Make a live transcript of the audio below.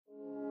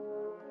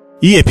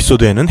이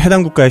에피소드에는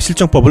해당 국가의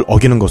실정법을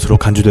어기는 것으로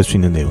간주될 수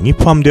있는 내용이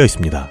포함되어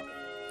있습니다.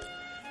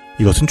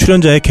 이것은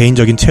출연자의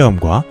개인적인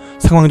체험과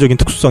상황적인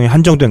특수성에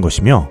한정된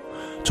것이며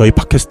저희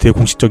팟캐스트의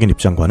공식적인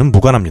입장과는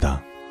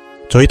무관합니다.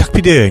 저희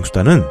탁피디의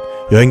여행수다는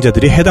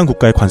여행자들이 해당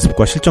국가의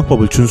관습과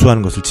실정법을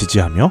준수하는 것을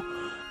지지하며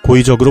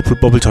고의적으로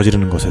불법을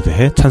저지르는 것에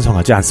대해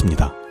찬성하지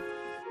않습니다.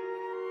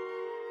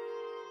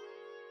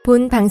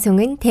 본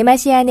방송은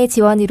대마시안의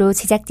지원으로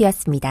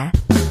제작되었습니다.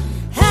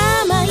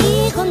 아마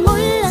이건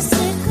몰랐을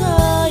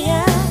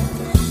거야.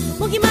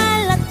 목이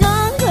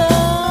말랐던 걸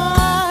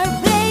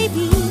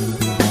baby.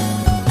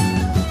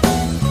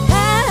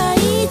 다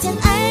이젠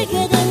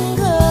알게 된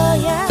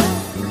거야.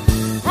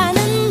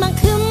 아는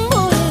만큼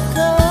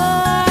모를걸.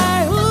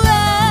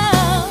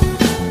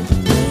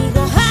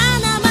 이거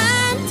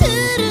하나만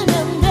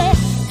들으면 돼.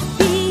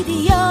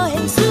 탁피디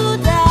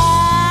여행수다.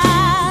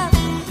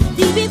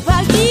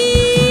 디비파기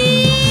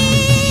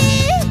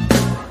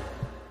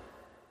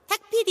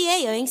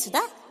탁피디의 여행수다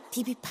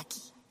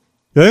디비파기.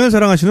 여행을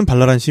사랑하시는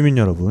발랄한 시민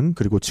여러분,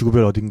 그리고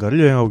지구별 어딘가를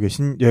여행하고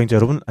계신 여행자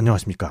여러분,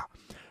 안녕하십니까.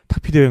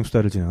 탁피디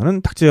여행수다를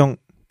진행하는 탁재영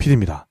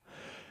PD입니다.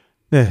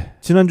 네,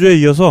 지난주에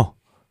이어서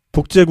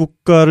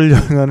독재국가를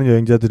여행하는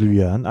여행자들을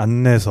위한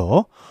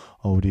안내서,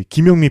 우리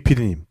김영미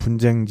PD님,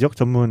 분쟁지역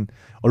전문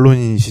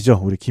언론인이시죠.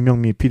 우리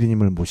김영미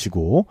PD님을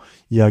모시고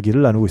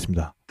이야기를 나누고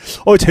있습니다.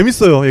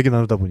 재밌어요. 얘기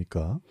나누다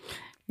보니까.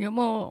 이거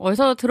뭐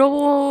어디서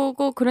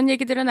들어보고 그런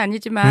얘기들은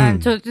아니지만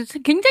저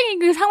굉장히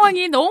그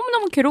상황이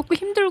너무너무 괴롭고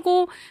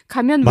힘들고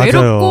가면 맞아요.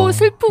 외롭고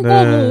슬프고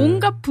네. 뭐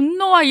온갖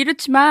분노와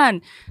이렇지만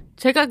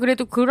제가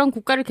그래도 그런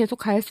국가를 계속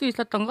갈 수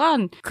있었던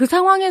건 그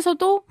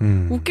상황에서도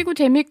웃기고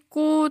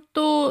재밌고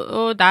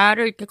또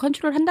나를 이렇게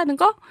컨트롤 한다는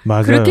거?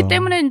 맞아요. 그렇기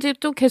때문에 이제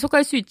또 계속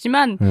갈 수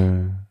있지만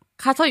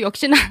가서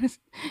역시나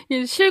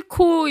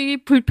싫고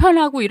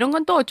불편하고 이런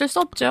건 또 어쩔 수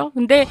없죠.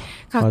 근데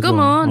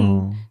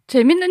가끔은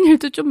재밌는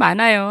일도 좀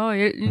많아요.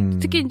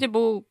 특히 이제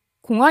뭐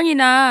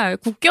공항이나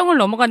국경을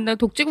넘어간다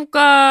독재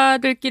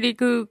국가들끼리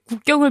그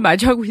국경을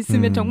마주하고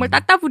있으면 정말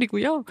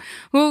따따부리고요.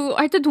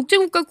 하여튼 독재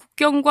국가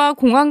국경과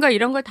공항과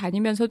이런 걸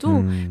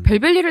다니면서도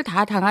별별 일을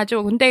다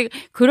당하죠. 근데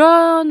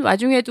그런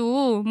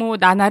와중에도 뭐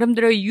나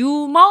나름대로의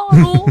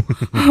유머로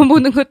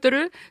보는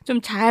것들을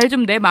좀 잘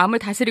좀 내 마음을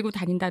다스리고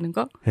다닌다는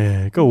거.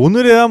 예, 그러니까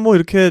오늘에야 뭐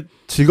이렇게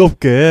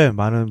즐겁게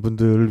많은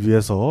분들을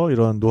위해서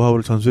이런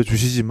노하우를 전수해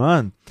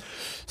주시지만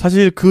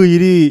사실 그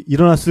일이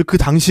일어났을 그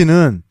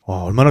당시는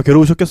얼마나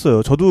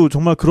괴로우셨겠어요. 저도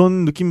정말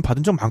그런 느낌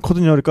받은 적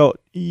많거든요. 그러니까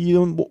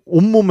이런 뭐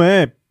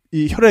온몸에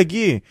이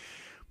혈액이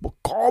뭐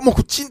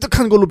검고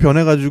찐득한 걸로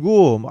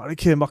변해가지고 막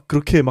이렇게 막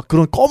그렇게 막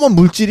그런 검은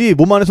물질이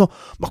몸 안에서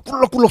막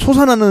꿀럭꿀럭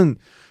솟아나는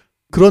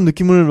그런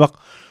느낌을 막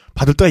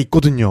받을 때가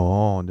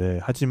있거든요. 네,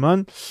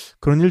 하지만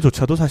그런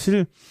일조차도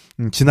사실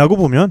지나고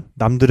보면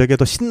남들에게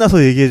더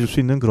신나서 얘기해 줄 수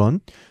있는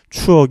그런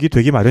추억이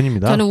되기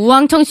마련입니다. 저는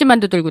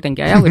우황청심만도 들고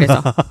댕겨요. 그래서.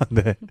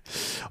 네.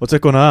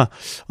 어쨌거나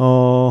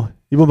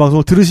이번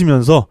방송을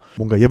들으시면서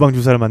뭔가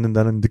예방주사를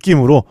맞는다는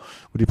느낌으로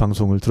우리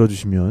방송을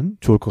들어주시면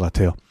좋을 것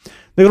같아요.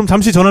 네, 그럼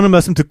잠시 전하는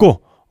말씀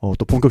듣고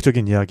또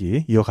본격적인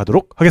이야기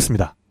이어가도록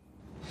하겠습니다.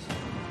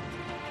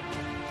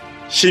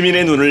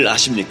 시민의 눈을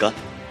아십니까?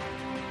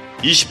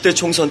 20대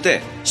총선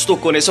때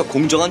수도권에서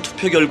공정한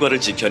투표 결과를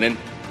지켜낸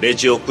내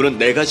지역구는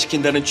내가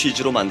지킨다는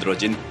취지로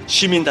만들어진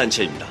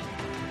시민단체입니다.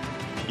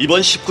 이번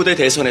 19대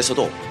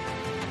대선에서도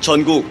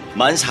전국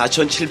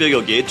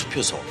 14,700여 개의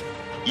투표소,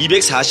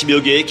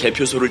 240여 개의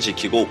개표소를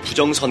지키고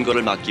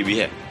부정선거를 막기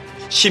위해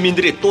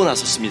시민들이 또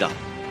나섰습니다.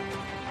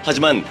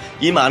 하지만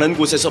이 많은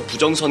곳에서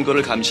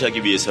부정선거를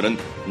감시하기 위해서는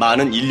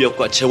많은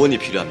인력과 재원이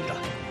필요합니다.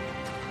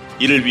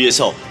 이를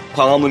위해서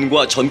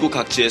광화문과 전국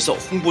각지에서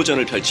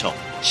홍보전을 펼쳐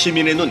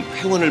시민의 눈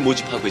회원을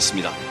모집하고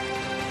있습니다.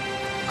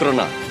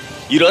 그러나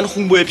이러한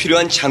홍보에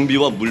필요한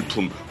장비와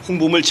물품,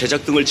 홍보물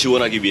제작 등을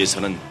지원하기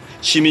위해서는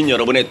시민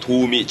여러분의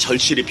도움이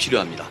절실히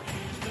필요합니다.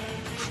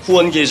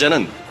 후원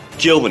계좌는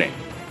기업은행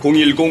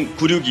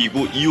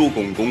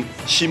 010-9629-2500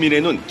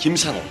 시민의 눈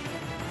김상호,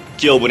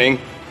 기업은행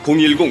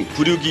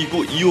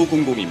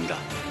 010-9629-2500입니다.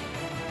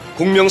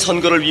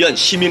 공명선거를 위한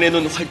시민의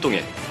눈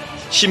활동에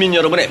시민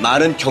여러분의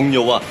많은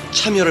격려와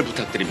참여를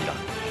부탁드립니다.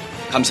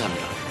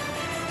 감사합니다.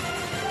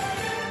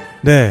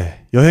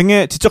 네,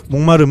 여행의 지적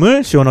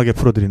목마름을 시원하게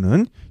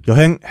풀어드리는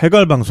여행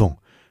해갈방송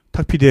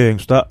탁피디의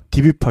여행수다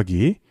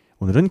디비파기.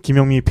 오늘은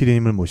김영미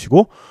PD님을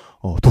모시고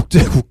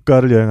독재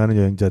국가를 여행하는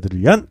여행자들을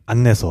위한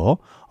안내서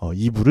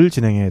 2부를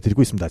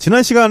진행해드리고 있습니다.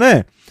 지난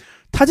시간에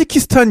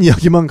타지키스탄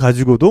이야기만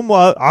가지고도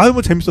뭐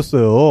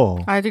재밌었어요.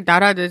 아직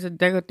나라에서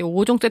내가 그때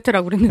 5종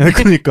세트라고 그랬는데. 네,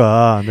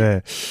 그러니까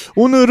네.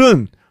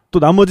 오늘은 또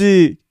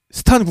나머지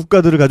스탄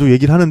국가들을 가지고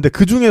얘기를 하는데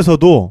그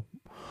중에서도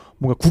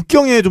뭔가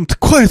국경에 좀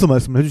특화해서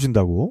말씀을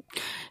해주신다고.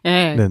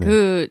 네, 네네.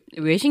 그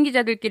외신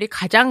기자들끼리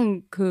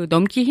가장 그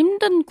넘기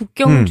힘든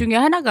국경 중에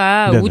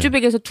하나가 네네.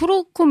 우즈벡에서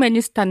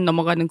투르크메니스탄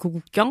넘어가는 그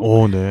국경.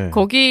 오, 네.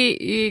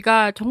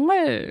 거기가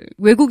정말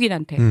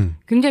외국인한테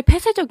굉장히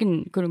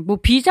폐쇄적인 그런 뭐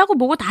비자고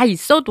뭐고 다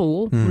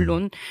있어도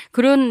물론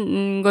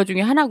그런 거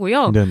중에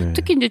하나고요. 네네.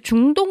 특히 이제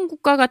중동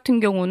국가 같은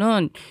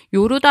경우는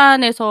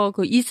요르단에서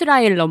그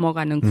이스라엘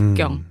넘어가는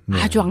국경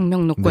네. 아주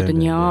악명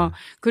높거든요. 네네네.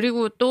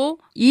 그리고 또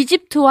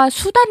이집트와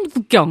수단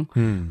국경.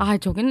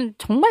 저기는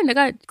정말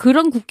내가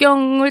그런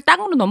국경을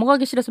땅으로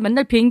넘어가기 싫어서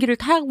맨날 비행기를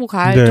타고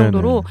갈 네네.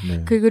 정도로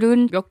네.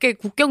 그런 몇 개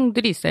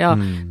국경들이 있어요.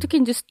 특히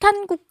이제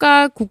스탄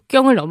국가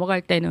국경을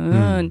넘어갈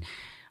때는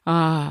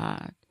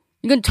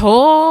이건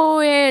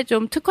저의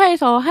좀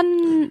특화해서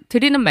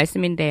드리는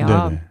말씀인데요.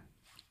 네네.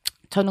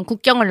 저는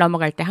국경을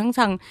넘어갈 때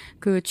항상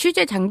그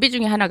취재 장비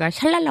중에 하나가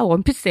샬랄라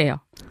원피스예요.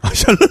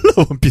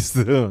 샬랄라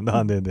원피스.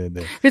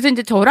 네네네. 그래서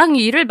이제 저랑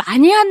일을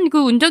많이 한 그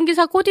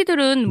운전기사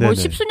코디들은 뭐 네네.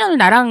 십수년을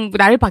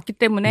나를 봤기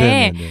때문에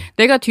네네네.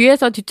 내가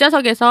뒤에서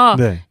뒷좌석에서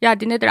네. 야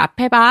니네들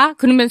앞에 봐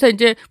그러면서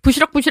이제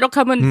부시럭부시럭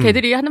하면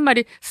걔들이 하는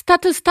말이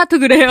스타트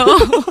그래요.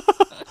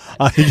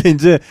 이게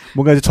이제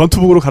뭔가 이제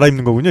전투복으로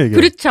갈아입는 거군요, 이게.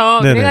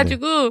 그렇죠. 네네네.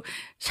 그래가지고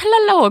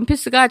샬랄라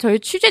원피스가 저희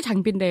취재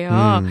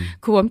장비인데요.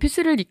 그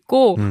원피스를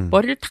입고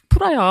머리를 탁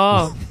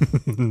풀어요.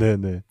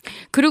 네네.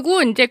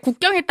 그리고 이제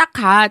국경에 딱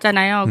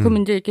가잖아요.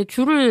 그럼 이제 이렇게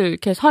줄을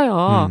이렇게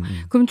서요.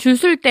 그럼 줄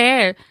쓸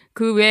때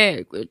그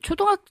왜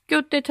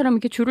초등학교 때처럼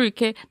이렇게 줄을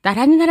이렇게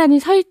나란히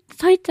서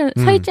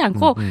있지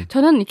않고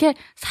저는 이렇게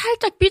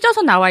살짝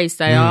삐져서 나와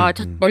있어요.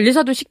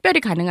 멀리서도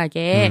식별이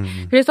가능하게.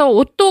 그래서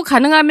옷도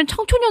가능하면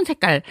청초년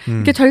색깔.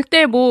 이렇게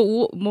절대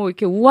뭐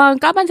이렇게 우아한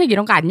까만색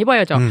이런 거 안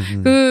입어요, 저.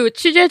 그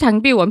취재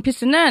장비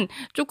원피스는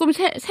조금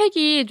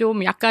색이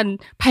좀 약간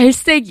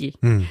발색이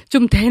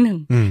좀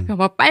되는. 그러니까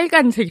막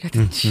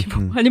빨간색이라든지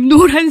아니면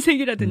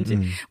노란색이라든지.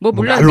 뭐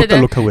물론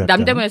알록달록하고 약간.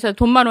 남대문에서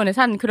돈 만 원에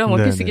산 그런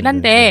원피스긴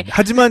한데 네네네.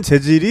 하지만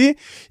재질이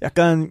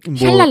약간 뭐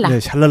샬랄라. 네,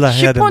 샬랄라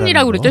해야 된다는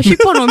쉬폰이라고 거. 그러죠.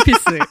 쉬폰 원피스.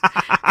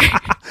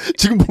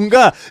 지금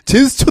뭔가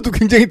제스처도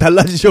굉장히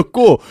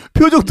달라지셨고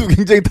표정도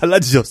굉장히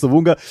달라지셨어.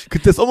 뭔가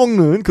그때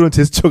써먹는 그런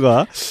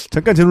제스처가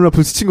잠깐 제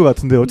눈앞을 스친 것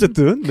같은데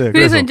어쨌든. 네,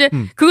 그래서 이제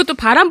그것도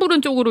바람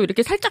부는 쪽으로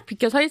이렇게 살짝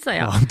비켜 서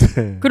있어요.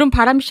 네. 그럼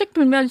바람이 씩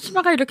불면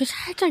치마가 이렇게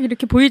살짝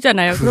이렇게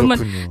보이잖아요. 그러면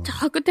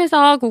저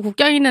끝에서 그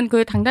국경에 있는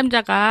그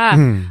당담자가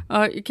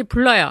이렇게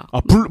불러요.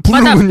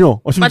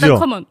 부르는군요. 심지어. 마담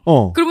커먼.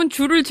 그러면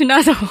줄을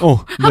지나서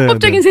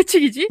합법적인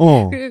세칙이지.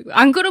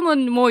 안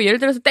그러면 뭐 예를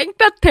들어서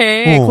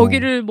땡볕에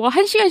거기를 뭐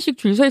 1시간씩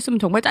줄 서 있으면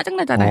정말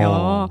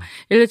짜증나잖아요.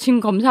 예를 들어 짐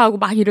검사하고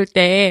막 이럴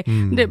때.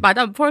 근데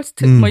마담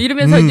퍼스트 뭐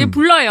이러면서 이제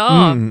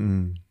불러요.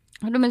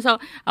 그러면서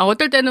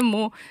어떨 때는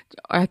뭐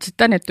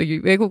집단에 또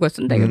외국어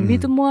쓴다.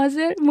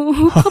 미드모아젤 뭐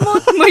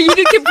커먼 뭐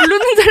이렇게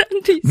부르는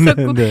사람도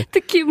있었고 네.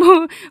 특히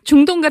뭐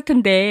중동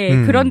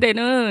같은데 그런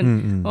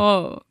데는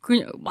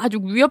그냥 아주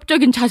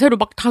위협적인 자세로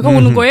막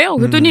다가오는 거예요.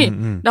 그랬더니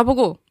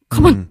나보고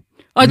커먼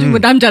아주 뭐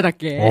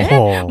남자답게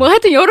뭐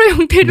하여튼 여러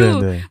형태로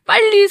네네.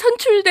 빨리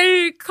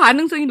선출될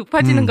가능성이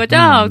높아지는 거죠.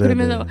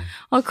 그러면서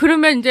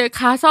그러면 이제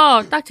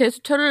가서 딱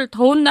제스처를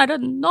더운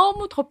날은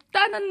너무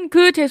덥다는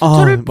그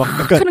제스처를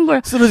막 하는 거예요.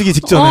 쓰러지기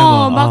직전에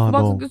막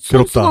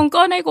손수건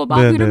꺼내고 막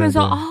네네네.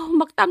 이러면서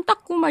막 땀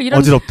닦고 막 이런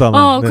어지럽다.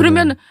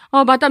 그러면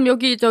마담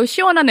여기 저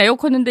시원한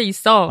에어컨인데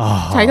있어.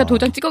 자기가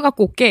도장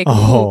찍어갖고 올게.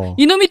 그리고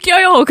이놈이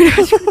뛰어요.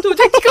 그래가지고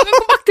도장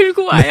찍어갖고 막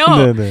들고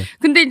와요. 네네.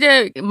 근데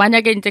이제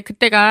만약에 이제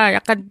그때가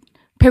약간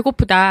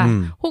배고프다.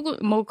 혹은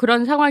뭐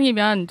그런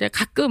상황이면 이제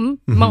가끔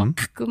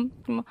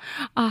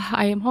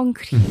I am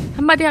hungry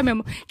한마디 하면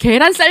뭐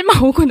계란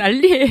삶아 오고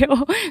난리예요.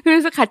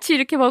 그래서 같이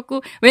이렇게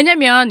먹고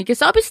왜냐면 이게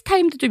서비스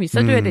타임도 좀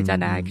있어줘야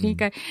되잖아.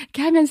 그러니까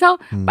이렇게 하면서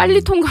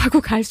빨리 통과하고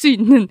갈 수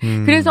있는.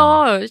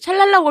 그래서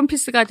샬랄라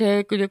원피스가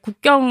제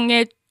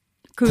국경의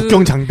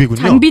국경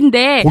장비군요.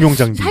 장비인데 공용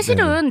장비.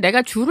 사실은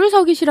내가 줄을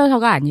서기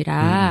싫어서가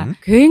아니라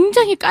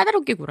굉장히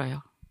까다롭게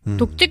굴어요.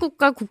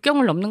 독재국가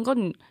국경을 넘는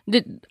건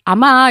근데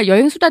아마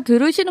여행수다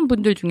들으시는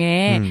분들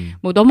중에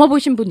뭐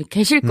넘어보신 분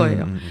계실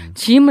거예요.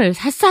 짐을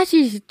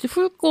샅샅이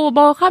훑고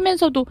뭐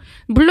하면서도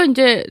물론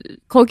이제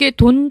거기에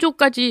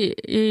돈조까지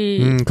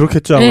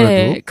그렇겠죠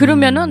아무래도.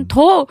 그러면은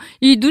더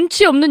이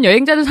눈치 없는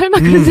여행자는 설마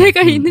그런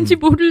생각이 있는지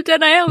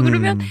모르잖아요.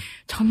 그러면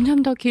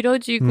점점 더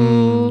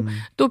길어지고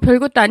또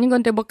별것도 아닌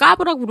건데 뭐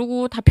까보라고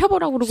그러고 다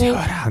펴보라고 그러고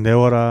세워라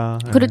내워라.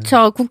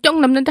 그렇죠.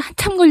 국경 넘는데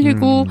한참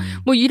걸리고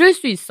뭐 이럴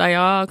수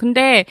있어요.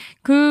 근데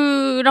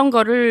그런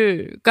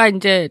거를가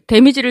이제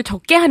데미지를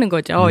적게 하는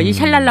거죠. 이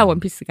샬랄라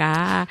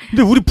원피스가.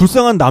 근데 우리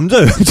불쌍한 남자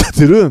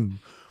여행자들은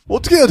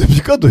어떻게 해야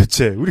됩니까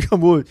도대체? 우리가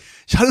뭐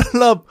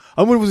샬랄라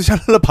아무리 무슨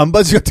샬랄라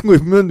반바지 같은 거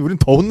입으면 우린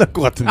더 혼날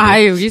것 같은데.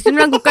 아유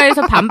이슬람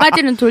국가에서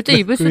반바지는 도저히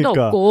입을 수도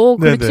그러니까. 없고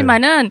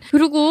그렇지만은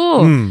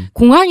그리고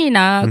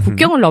공항이나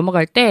국경을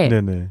넘어갈 때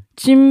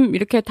짐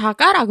이렇게 다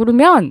까라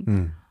그러면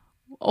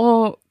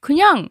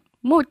그냥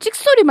뭐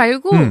찍소리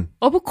말고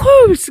of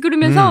course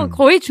그러면서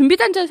거의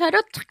준비된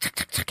자세로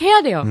착착착착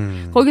해야 돼요.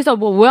 거기서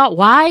뭐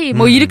why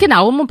뭐 이렇게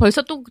나오면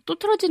벌써 또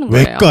틀어지는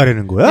거예요. 왜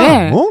까라는 거야?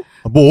 네. 뭐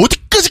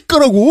어디까지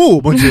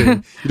까라고? 먼저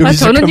이렇게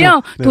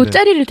저는요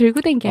돗자리를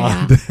들고 댕겨요.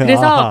 네.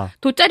 그래서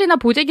돗자리나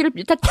보재기를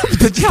일단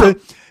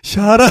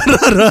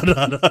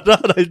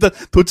샤라라라라라라 일단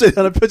돗자리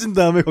하나 펴진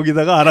다음에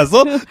거기다가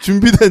알아서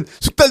준비된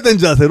숙달된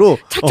자세로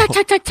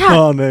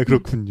착착착착착. 네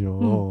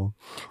그렇군요.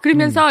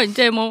 그러면서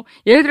이제 뭐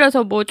예를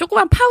들어서 뭐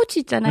조그만 파우치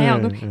있잖아요.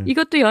 그럼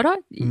이것도 열어?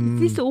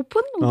 This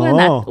open?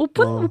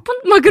 오픈?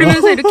 막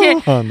그러면서 이렇게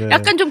네.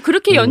 약간 좀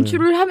그렇게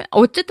연출을 하면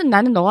어쨌든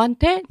나는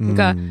너한테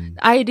그러니까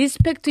I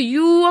respect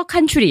your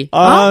country.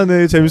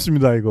 네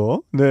재밌습니다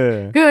이거.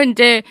 네. 그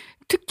이제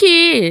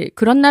특히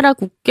그런 나라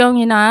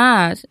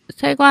국경이나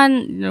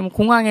세관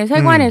공항의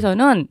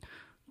세관에서는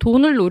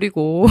돈을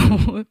노리고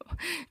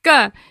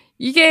그러니까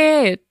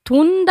이게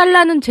돈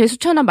달라는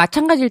제스처나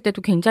마찬가지일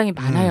때도 굉장히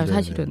많아요,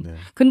 사실은. 네네네.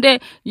 근데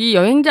이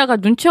여행자가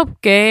눈치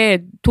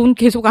없게 돈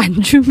계속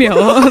안 주면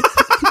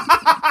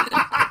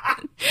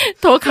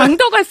더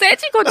강도가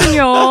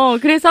세지거든요.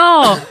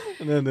 그래서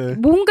네네.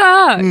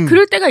 뭔가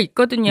그럴 때가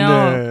있거든요.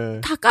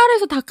 네. 다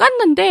깔아서 다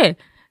깠는데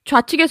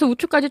좌측에서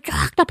우측까지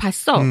쫙 다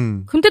봤어.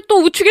 근데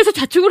또 우측에서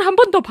좌측으로 한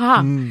번 더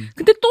봐.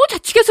 근데 또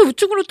좌측에서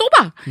우측으로 또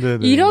봐.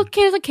 네네.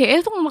 이렇게 해서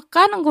계속 막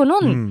까는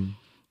거는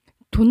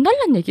돈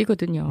달란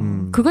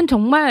얘기거든요. 그건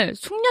정말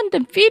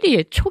숙련된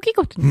필이의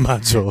촉이거든요.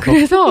 맞아.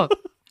 그래서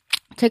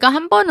제가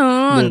한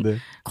번은 네네.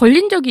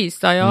 걸린 적이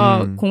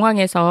있어요.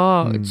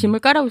 공항에서 짐을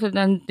까라고 해서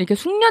난 이렇게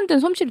숙련된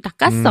솜씨로 다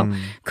깠어.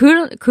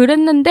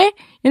 그랬는데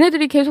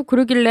얘네들이 계속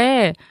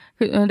그러길래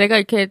내가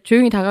이렇게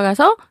조용히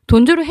다가가서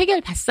돈주로 해결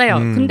봤어요.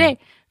 근데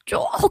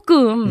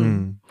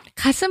조금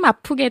가슴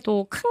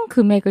아프게도 큰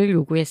금액을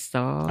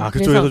요구했어.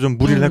 그쪽에서 좀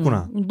무리를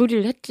했구나.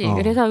 무리를 했지.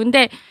 그래서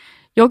근데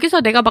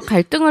여기서 내가 막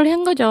갈등을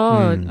한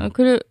거죠.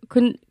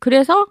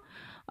 그래서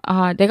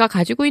내가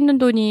가지고 있는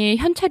돈이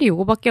현찰이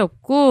요거밖에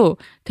없고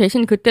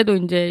대신 그때도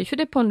이제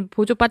휴대폰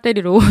보조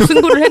배터리로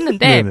승부를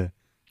했는데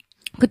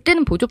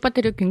그때는 보조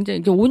배터리가 굉장히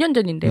이제 5년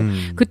전인데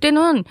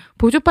그때는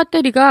보조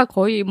배터리가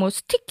거의 뭐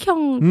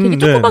스틱형 되게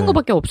조그만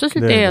거밖에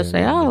없었을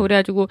때였어요.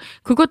 그래가지고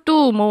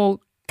그것도 뭐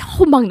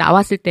겨우 막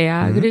나왔을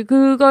때야. 그래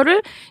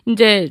그거를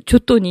이제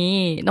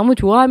줬더니 너무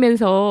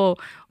좋아하면서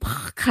막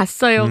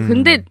갔어요.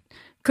 근데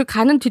그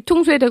가는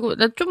뒤통수에 대고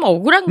나 좀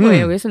억울한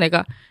거예요. 그래서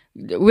내가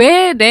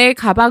왜 내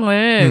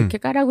가방을 이렇게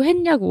까라고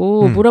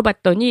했냐고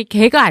물어봤더니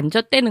걔가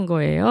앉았다는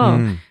거예요.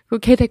 그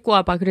걔 데리고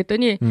와봐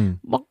그랬더니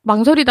막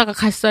망설이다가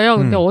갔어요.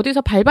 근데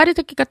어디서 발바리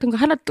새끼 같은 거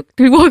하나 뚝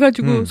들고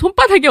와가지고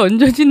손바닥에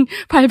얹어진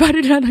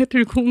발바리를 하나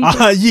들고 온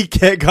거야. 이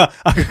걔가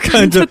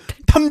그러니까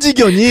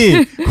탐지견이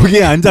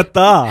거기에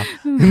앉았다.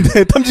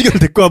 근데 탐지견을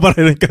데리고 와봐라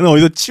이러니까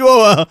어디서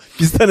치와와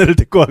비슷한 애를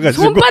데리고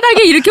와가지고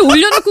손바닥에 이렇게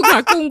올려놓고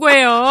갖고 온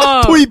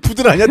거예요.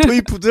 토이푸들 아니야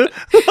토이푸들?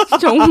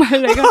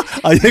 정말 내가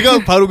얘가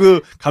바로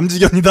그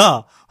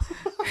감지견이다.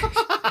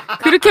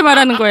 그렇게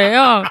말하는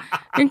거예요.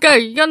 그러니까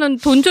이거는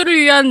돈조를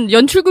위한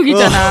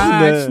연출극이잖아.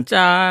 네.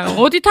 진짜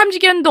어디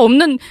탐지견도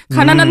없는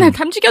가난한 애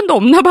탐지견도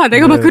없나 봐.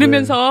 내가 막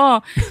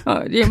그러면서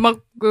막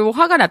그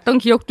화가 났던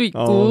기억도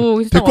있고.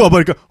 그래서 데리고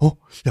와봐 그러니까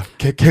야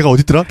걔가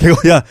어딨더라?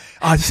 걔가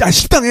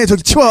식당에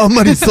저기 치와 한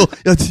마리 있어.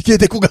 야 걔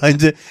데리고 가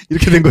이제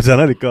이렇게 된 거잖아.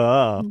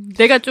 그러니까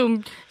내가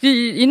좀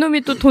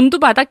이놈이 또 돈도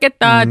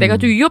받았겠다. 내가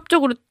좀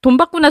위협적으로 돈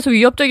받고 나서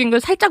위협적인 걸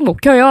살짝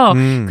먹혀요.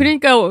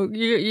 그러니까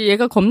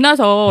얘가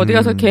겁나서 어디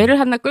가서 개를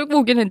하나 끌고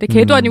오긴 했는데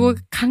개도 아니고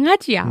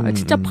강아지야.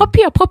 진짜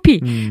퍼피야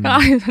퍼피.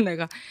 그래서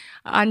내가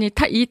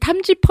이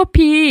탐지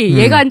퍼피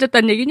얘가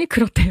앉았다는 얘기니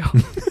그렇대요.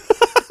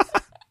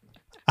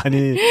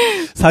 아니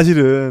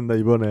사실은 나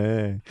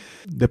이번에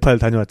네팔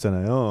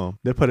다녀왔잖아요.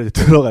 네팔에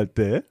들어갈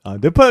때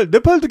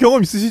네팔도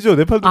경험 있으시죠?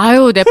 네팔도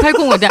네팔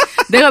공항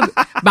내가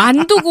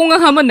만두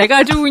공항 하면 내가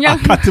아주 그냥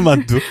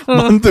가트만두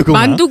만두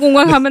공항 만두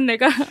공항 하면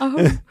내가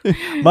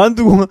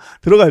만두 공항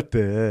들어갈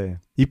때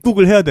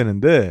입국을 해야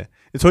되는데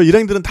저희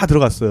일행들은 다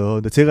들어갔어요.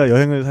 근데 제가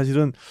여행을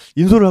사실은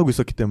인솔을 하고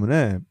있었기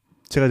때문에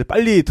제가 이제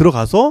빨리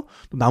들어가서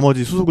또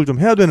나머지 수속을 좀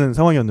해야 되는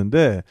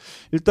상황이었는데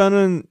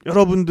일단은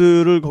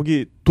여러분들을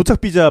거기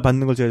도착 비자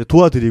받는 걸 제가 이제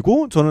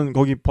도와드리고 저는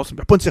거기 벌써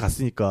몇 번째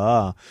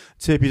갔으니까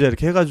제 비자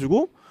이렇게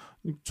해가지고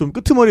좀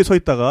끄트머리에 서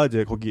있다가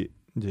이제 거기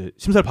이제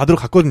심사를 받으러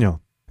갔거든요.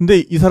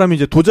 근데 이 사람이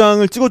이제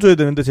도장을 찍어줘야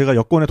되는데 제가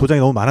여권에 도장이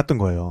너무 많았던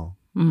거예요.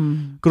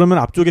 그러면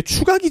앞쪽에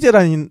추가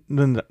기재라는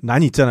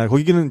란이 있잖아요.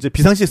 거기는 이제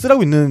비상시에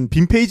쓰라고 있는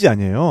빈 페이지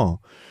아니에요.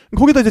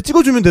 거기다 이제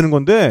찍어주면 되는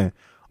건데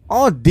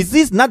this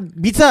is not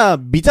visa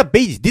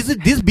page. This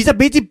visa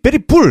page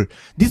very full.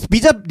 This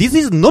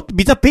is not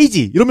visa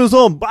page.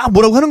 이러면서 막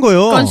뭐라고 하는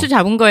거예요. 건수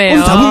잡은 거예요.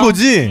 건수 잡은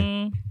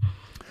거지.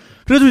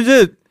 그래서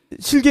이제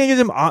실갱이가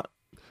좀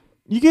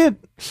이게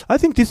I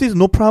think this is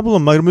no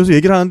problem 막 이러면서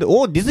얘기를 하는데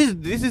this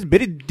is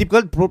very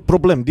difficult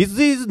problem. This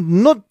is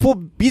not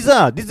for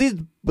visa. This is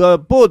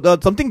for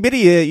something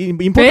very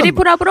important. Very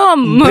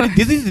problem.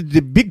 This is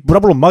the big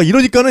problem. 막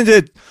이러니까는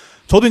이제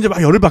저도 이제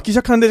막 열을 받기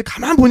시작하는데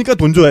가만 보니까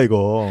돈 줘야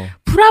이거.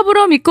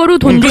 프라브럼 이거로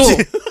돈 줘.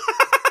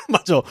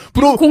 맞아.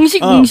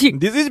 공식.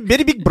 This is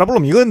very big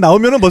problem. 이건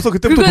나오면은 벌써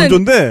그때부터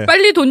돈조인데.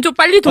 빨리 돈 줘.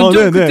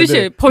 그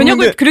뜻이에요.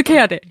 번역을 그렇게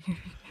해야 돼.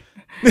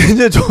 근데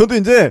이제 저도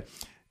이제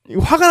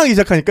화가 나기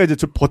시작하니까 이제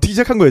좀 버티기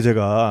시작한 거예요,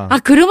 제가.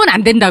 그러면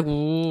안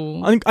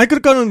된다고. 아니,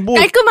 그러니까는 뭐.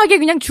 깔끔하게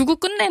그냥 주고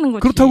끝내는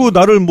거지. 그렇다고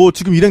나를 뭐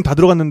지금 일행 다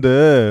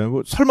들어갔는데,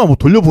 뭐 설마 뭐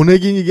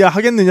돌려보내기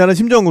하겠느냐는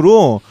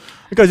심정으로.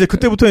 그러니까 이제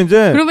그때부터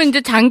이제. 그러면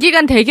이제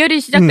장기간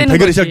대결이 시작되는 거지.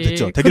 대결이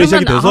시작됐죠. 대결이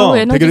시작이 돼서.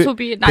 에너지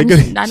소비, 난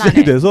안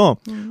해. 돼서,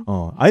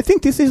 I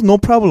think this is no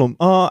problem.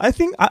 I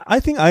think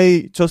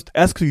I just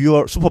asked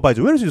your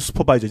supervisor. Where is your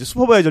supervisor? 이제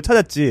슈퍼바이저를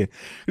찾았지.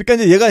 그러니까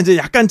이제 얘가 이제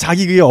약간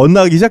자기 그게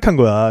엇나가기 시작한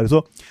거야.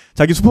 그래서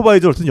자기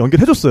슈퍼바이저를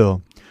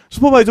연결해줬어요.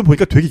 슈퍼바이저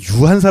보니까 되게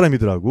유한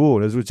사람이더라고.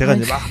 그래서 제가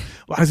이제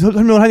막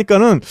설명을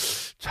하니까는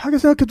자기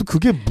생각해도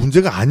그게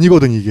문제가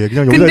아니거든, 이게.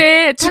 그냥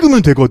여기다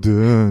찍으면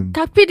되거든.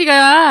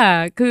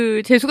 탁PD가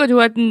재수가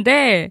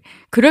좋았는데,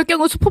 그럴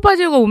경우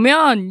슈퍼바이저가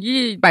오면,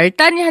 이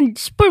말단이 한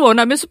 10불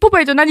원하면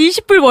슈퍼바이저는 한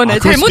 20불 원해.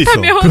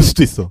 잘못하면. 그럴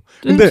수도 있어.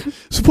 근데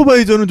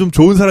슈퍼바이저는 좀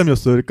좋은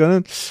사람이었어요.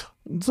 그러니까는,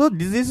 so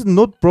this is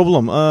not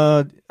problem.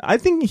 I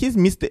think he's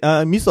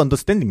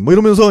misunderstanding. 뭐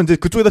이러면서 이제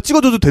그쪽에다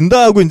찍어줘도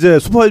된다고 이제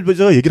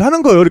슈퍼바이저가 얘기를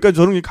하는 거예요. 그러니까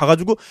저는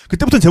가가지고,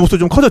 그때부터는 제 목소리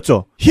좀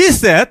커졌죠. He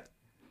said,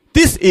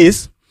 this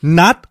is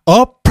not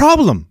a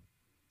problem.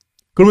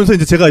 그러면서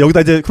이제 제가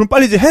여기다 이제 그럼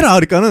빨리 이제 해라.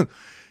 그러니까는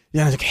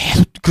얘는 이제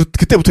계속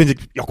그때부터 이제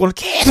여권을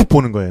계속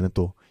보는 거예요. 얘는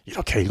또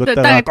이렇게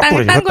읽었다가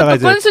거꾸로 읽었다가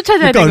이제 건수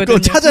찾아야 되거든요.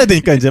 찾아야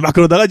되니까 이제 막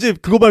그러다가 이제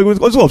그거 말고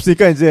건수가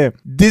없으니까 이제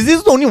this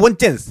is only one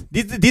chance.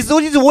 This is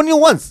only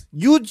once.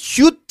 You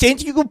should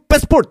change your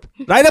passport.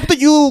 Right after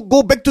you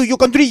go back to your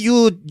country,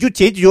 you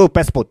change your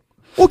passport.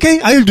 Okay,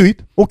 I'll do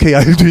it. Okay,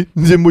 I'll do it.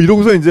 이제 뭐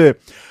이러고서 이제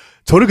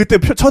저를 그때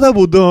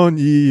쳐다보던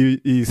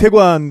이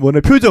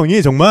세관원의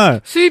표정이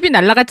정말 수입이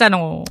날라갔잖아.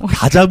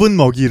 다 잡은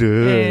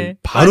먹이를 네,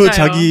 바로 맞아요.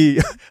 자기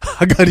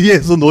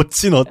아가리에서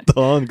놓친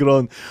어떤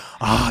그런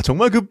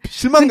정말 그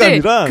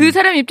실망감이란. 그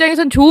사람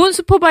입장에선 좋은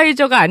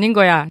슈퍼바이저가 아닌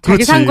거야. 자기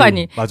그렇지.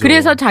 상관이. 맞아.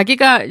 그래서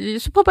자기가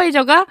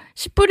슈퍼바이저가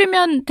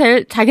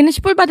 10불이면 자기는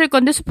 10불 받을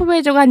건데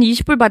슈퍼바이저가 한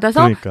 20불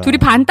받아서 그러니까. 둘이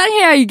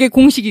반땅해야 이게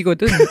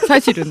공식이거든.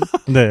 사실은.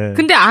 네.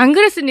 근데 안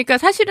그랬으니까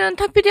사실은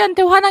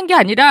탁PD한테 화난 게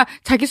아니라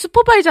자기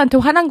슈퍼바이저한테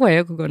화난 거예요.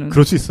 그거는.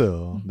 그럴 수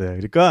있어요. 네.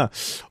 그러니까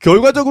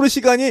결과적으로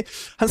시간이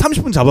한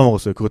 30분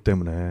잡아먹었어요. 그것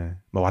때문에.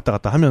 막 왔다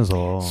갔다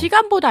하면서.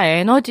 시간보다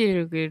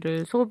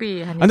에너지를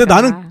소비하니까. 근데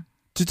나는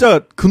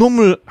진짜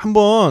그놈을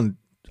한번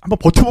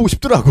버텨보고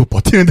싶더라고.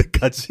 버티는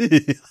데까지.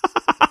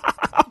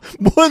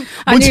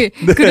 아니,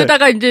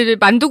 그러다가 이제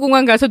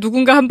만두공항 가서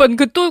누군가 한번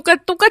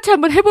똑같이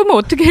한번 해보면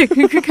어떻게,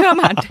 그렇게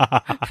하면 안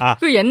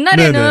돼.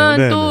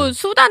 옛날에는 또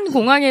수단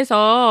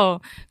공항에서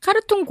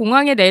카르툰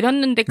공항에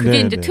내렸는데 그게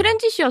이제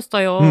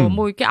트랜짓이었어요.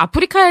 뭐 이렇게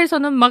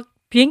아프리카에서는 막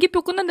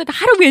비행기표 끊는데도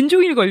하루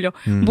왼종일 걸려.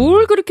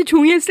 뭘 그렇게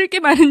종이에 쓸 게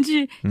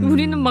많은지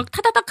우리는 막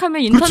타다닥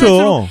하면 인터넷으로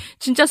그렇죠.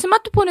 진짜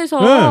스마트폰에서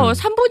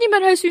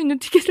 3분이면 할 수 있는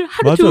티켓을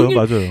하루 종일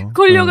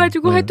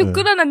걸려가지고 하여튼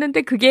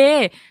끊어놨는데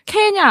그게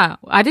케냐,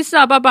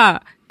 아디스아바바,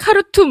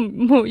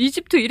 카르툼, 뭐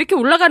이집트 이렇게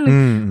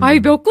올라가는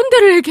몇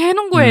군데를 이렇게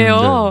해놓은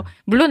거예요.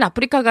 물론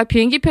아프리카가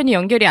비행기편이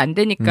연결이 안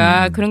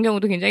되니까 그런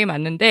경우도 굉장히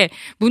많은데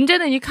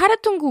문제는 이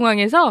카르툰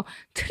공항에서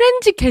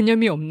트랜짓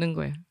개념이 없는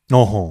거예요.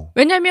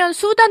 왜냐면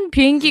수단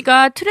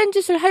비행기가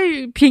트랜짓을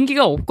할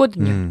비행기가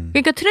없거든요.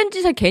 그러니까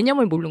트랜짓의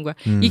개념을 모르는 거야.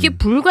 이게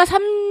불과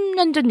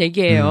 3년 전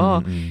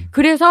얘기예요.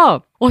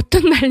 그래서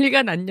어떤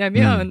난리가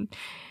났냐면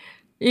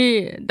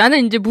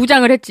나는 이제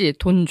무장을 했지.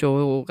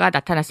 돈조가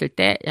나타났을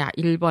때,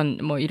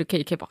 1번, 뭐,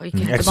 이렇게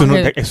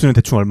액수는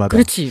대충 얼마다.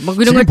 그렇지. 뭐,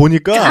 이런 지금 걸.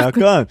 보니까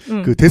약간,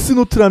 그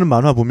데스노트라는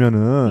만화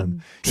보면은,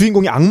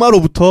 주인공이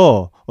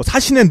악마로부터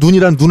사신의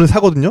눈이라는 눈을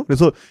사거든요?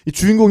 그래서 이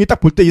주인공이 딱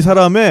볼 때 이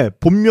사람의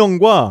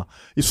본명과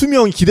이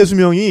수명이, 기대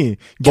수명이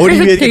머리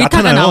위에 이렇게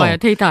나타나요. 나와요,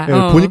 데이터.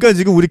 네, 보니까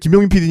지금 우리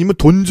김용민 PD님은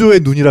돈조의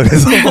눈이라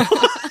그래서.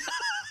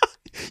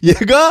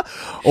 얘가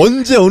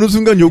언제 어느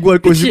순간 요구할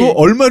것이고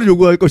얼마를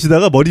요구할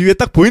것이다가 머리 위에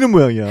딱 보이는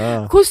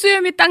모양이야.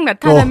 코스염이 딱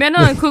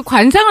나타나면은 그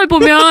관상을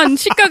보면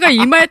시가가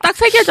이마에 딱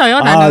새겨져요.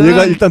 나는.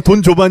 얘가 일단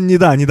돈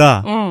줘봤니다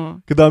아니다.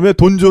 그 다음에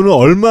돈 줘는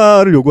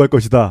얼마를 요구할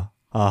것이다.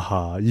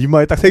 아하,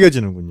 이마에 딱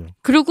새겨지는군요.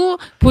 그리고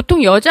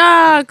보통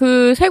여자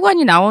그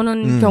세관이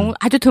나오는 경우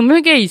아주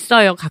드물게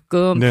있어요,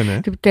 가끔.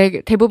 네네.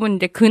 대부분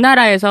이제 그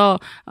나라에서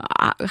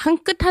한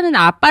끝 하는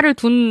아빠를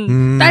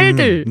둔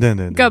딸들. 네네.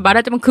 그러니까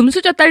말하자면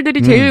금수저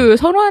딸들이 제일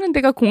선호하는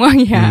데가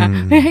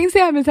공항이야.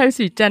 행세하면서 살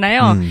수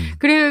있잖아요.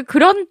 그래,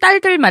 그런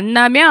딸들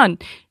만나면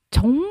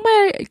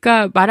정말,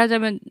 그러니까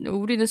말하자면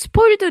우리는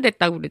스포일드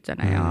됐다고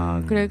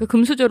그랬잖아요. 그래, 그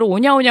금수저로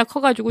오냐오냐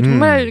커가지고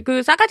정말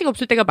그 싸가지가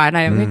없을 때가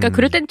많아요. 그러니까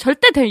그럴 땐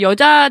절대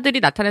여자들이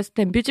나타났을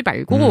땐 덤비지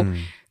말고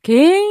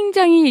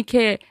굉장히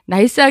이렇게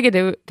나이스하게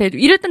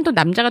이럴 땐 또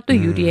남자가 또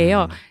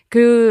유리해요.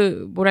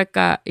 그,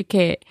 뭐랄까,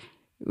 이렇게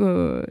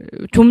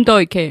좀 더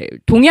이렇게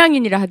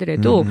동양인이라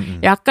하더라도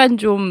약간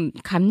좀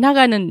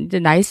감나가는 이제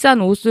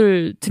나이스한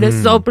옷을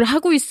드레스업을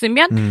하고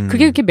있으면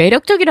그게 그렇게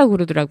매력적이라고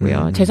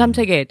그러더라고요.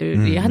 제3세계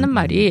애들이 하는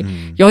말이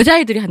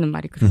여자애들이 하는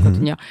말이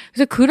그렇거든요.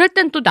 그래서 그럴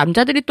땐 또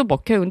남자들이 또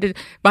먹혀요. 근데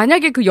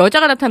만약에 그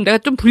여자가 나타나면 내가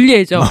좀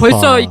불리해져.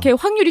 벌써 이렇게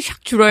확률이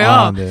샥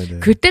줄어요.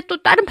 그때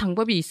또 다른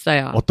방법이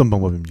있어요. 어떤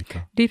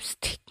방법입니까?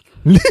 립스틱.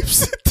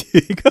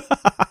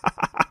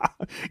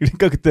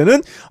 그러니까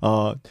그때는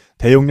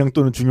대용량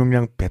또는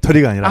중용량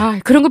배터리가 아니라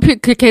그런 거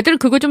걔들은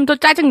그거 좀 더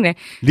짜증내.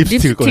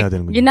 립스틱을 꺼내야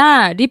되는군요.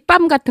 립스틱이나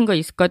립밤 같은 거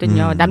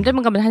있거든요.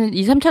 남자만 가면 한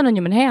 2-3천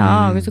원이면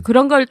해요. 그래서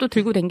그런 걸 또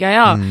들고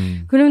댕겨요.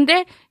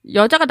 그런데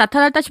여자가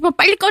나타났다 싶으면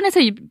빨리 꺼내서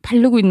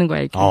바르고 있는 거야.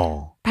 이렇게.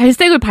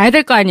 발색을 봐야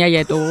될 거 아니야,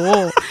 얘도.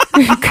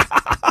 그러니까.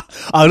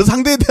 그래서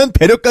상대에 대한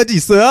배려까지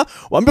있어야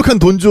완벽한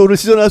돈조를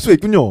시전할 수가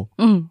있군요.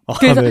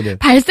 그래서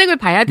발색을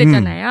봐야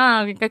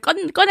되잖아요. 그러니까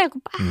꺼내고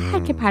막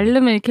이렇게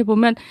바르면 이렇게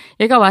보면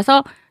얘가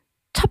와서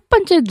첫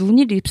번째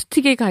눈이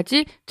립스틱에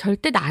가지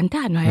절대 나한테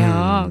안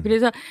와요.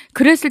 그래서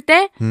그랬을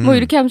때 뭐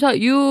이렇게 하면서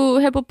you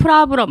have a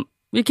problem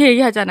이렇게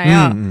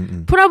얘기하잖아요.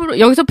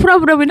 여기서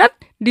프라브럼이란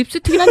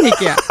립스틱이란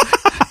얘기야.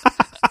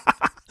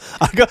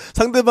 그러니까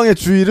상대방의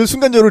주의를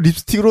순간적으로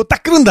립스틱으로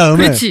딱 끄는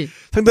다음에 그렇지.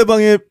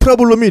 상대방의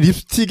프라블럼이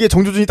립스틱의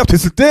정조준이 딱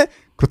됐을 때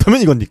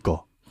그렇다면 이건 네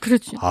거.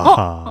 그렇지.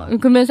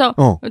 그러면서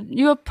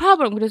your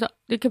problem 그래서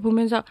이렇게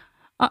보면서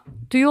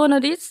do you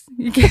want this?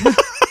 이렇게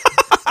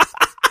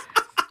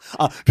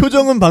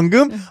표정은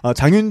방금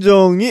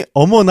장윤정이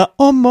어머나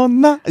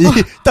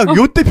딱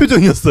요때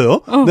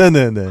표정이었어요.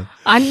 네네네.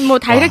 아니 뭐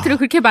다이렉트로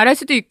그렇게 말할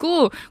수도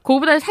있고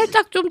그거보다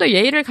살짝 좀 더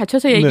예의를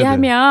갖춰서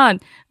얘기하면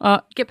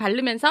이렇게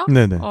바르면서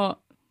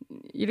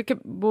이렇게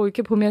뭐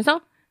이렇게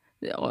보면서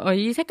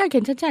이 색깔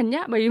괜찮지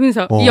않냐? 막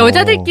이러면서 이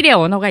여자들끼리의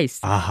언어가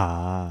있어.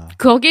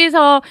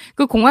 거기에서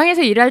그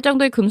공항에서 일할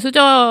정도의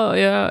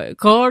금수저거리면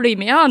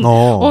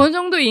어느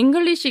정도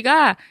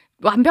잉글리시가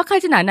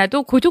완벽하진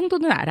않아도 그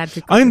정도는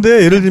알아들 거예요.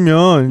 근데 예를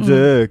들면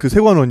이제 그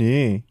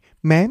세관원이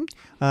Ma'am,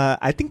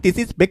 I think this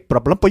is big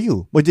problem for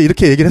you. 뭐 이제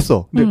이렇게 얘기를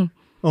했어. 근데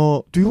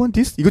do you want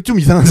this? 이거 좀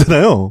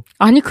이상하잖아요.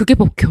 아니 그게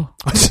먹혀.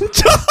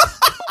 진짜?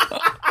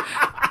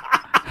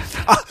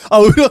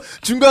 오히려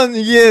중간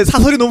이게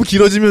사설이 너무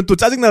길어지면 또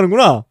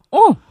짜증나는구나.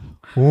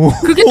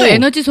 그게 또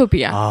에너지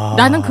소비야.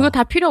 나는 그거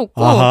다 필요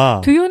없고,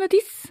 do you want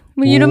this?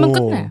 뭐 이러면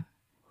끝나요.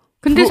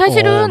 근데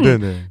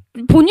사실은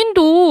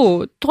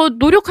본인도 더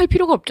노력할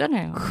필요가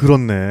없잖아요.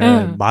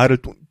 그렇네. 말을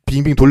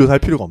빙빙 돌려서 할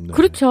필요가 없네.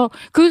 그렇죠.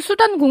 그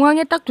수단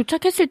공항에 딱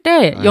도착했을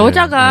때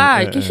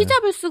여자가 이렇게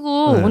히잡을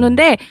쓰고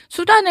오는데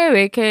수단에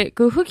왜 이렇게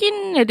그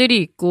흑인 애들이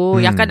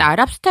있고 약간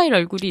아랍 스타일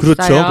얼굴이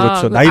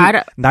있어요. 그렇죠.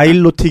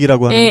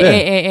 나일로틱이라고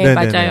하는데.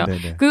 맞아요.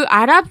 그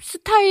아랍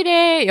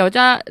스타일의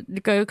여자,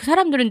 그러니까 그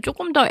사람들은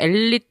조금 더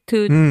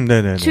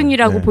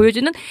엘리트층이라고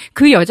보여지는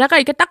그 여자가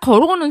이렇게 딱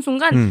걸어오는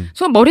순간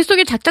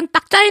머릿속에 작전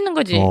딱 짜이는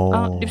거지.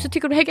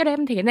 립스틱으로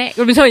해결하면 되겠네.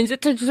 그러면서 이제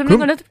주술을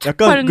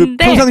약간 그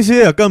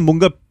평상시에 약간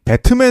뭔가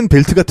배트맨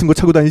벨트 같은 거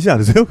차고 다니지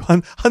않으세요?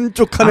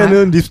 한쪽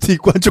칸에는 립스틱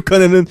있고 한쪽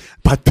칸에는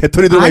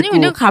배터리 들어가 있고.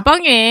 그냥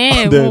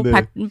가방에 뭐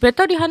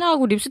배터리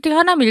하나하고 립스틱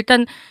하나면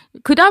일단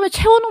그 다음에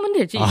채워놓으면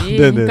되지.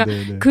 그러니까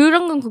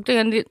그런 건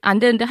걱정이 안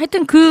되는데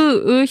하여튼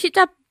그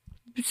히잡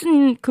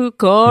무슨 그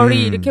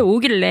걸이 이렇게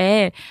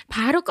오길래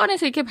바로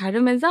꺼내서 이렇게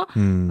바르면서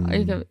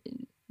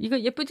이거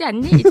예쁘지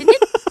않니? 이진이?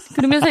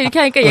 그러면서 이렇게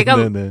하니까 얘가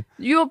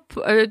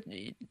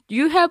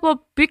You have a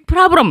big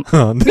problem.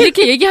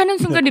 이렇게 얘기하는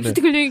순간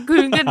립스틱을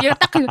그러니까 얘가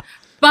딱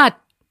But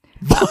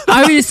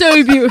I will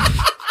serve you.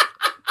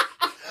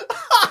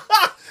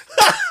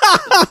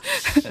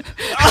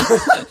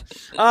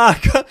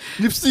 그러니까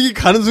립스틱이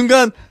가는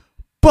순간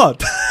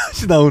But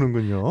이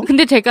나오는군요.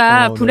 근데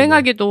제가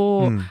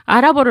불행하게도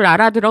아랍어를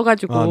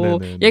알아들어가지고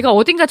얘가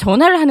어딘가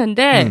전화를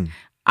하는데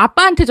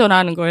아빠한테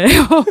전화하는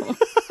거예요.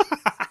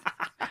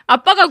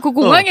 아빠가 그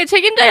공항의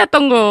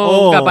책임자였던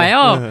건가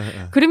봐요.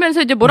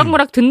 그러면서 이제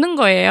모락모락 듣는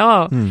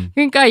거예요.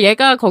 그러니까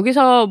얘가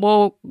거기서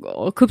뭐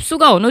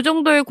급수가 어느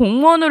정도의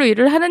공무원으로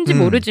일을 하는지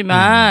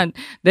모르지만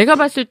내가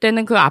봤을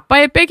때는 그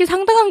아빠의 백이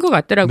상당한 것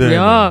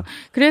같더라고요.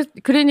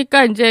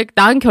 그러니까 이제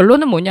나은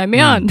결론은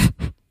뭐냐면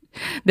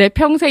내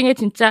평생에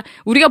진짜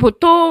우리가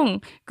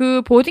보통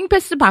그 보딩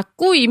패스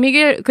받고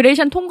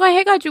이미그레이션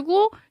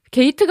통과해가지고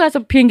게이트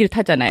가서 비행기를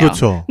타잖아요.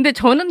 그렇죠. 근데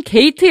저는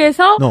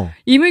게이트에서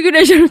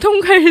이미그레이션을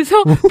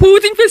통과해서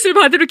보딩 패스를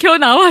받으러 겨우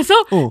나와서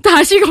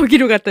다시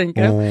거기로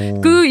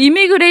갔다니까요. 그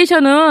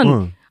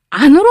이미그레이션은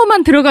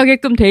안으로만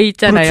들어가게끔 돼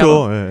있잖아요.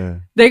 그렇죠.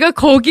 내가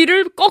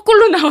거기를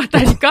거꾸로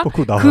나왔다니까.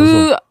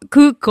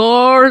 그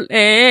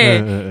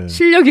걸의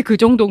실력이 그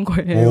정도인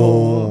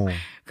거예요.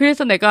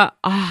 그래서 내가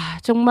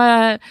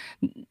정말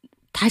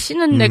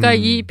다시는 내가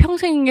이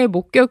평생에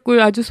못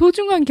겪을 아주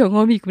소중한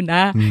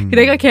경험이구나.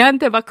 내가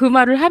걔한테 막 그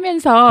말을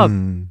하면서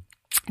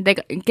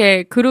내가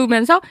이렇게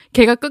그러면서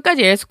걔가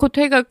끝까지 에스코트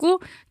해갖고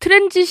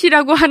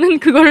트랜짓이라고 하는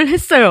그거를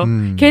했어요.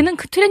 걔는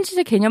그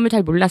트랜짓의 개념을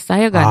잘 몰랐어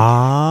하여간.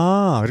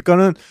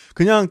 그러니까는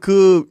그냥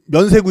그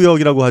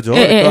면세구역이라고 하죠.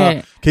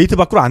 그러니까 게이트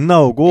밖으로 안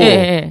나오고,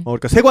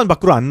 그러니까 세관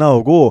밖으로 안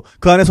나오고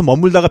그 안에서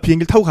머물다가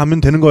비행기를 타고 가면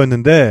되는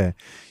거였는데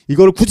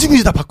이거를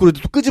굳이 다 밖으로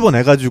또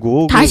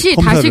끄집어내가지고 다시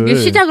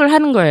시작을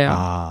하는 거예요.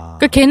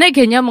 그러니까 걔네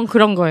개념은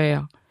그런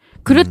거예요.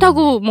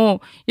 그렇다고 뭐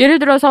예를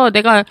들어서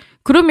내가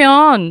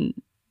그러면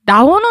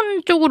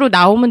나오는 쪽으로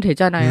나오면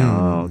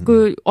되잖아요.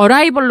 그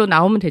어라이벌로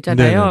나오면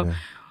되잖아요. 네네네.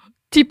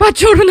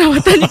 디파처로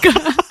나왔다니까.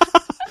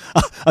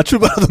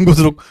 출발하던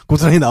곳으로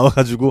고스란히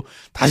나와가지고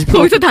다시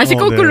거기서 다시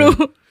거꾸로.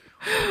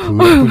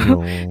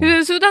 그렇군요.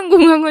 그래서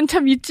수단공항은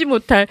참 잊지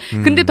못할.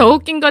 근데 더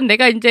웃긴 건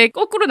내가 이제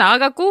거꾸로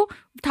나와갖고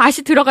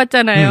다시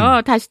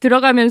들어갔잖아요. 다시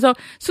들어가면서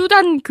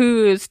수단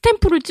그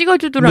스탬프를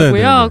찍어주더라고요.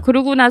 네네네.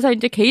 그러고 나서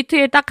이제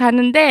게이트에 딱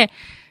가는데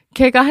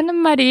걔가 하는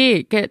말이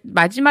이렇게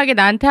마지막에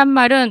나한테 한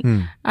말은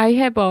I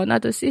have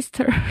another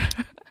sister.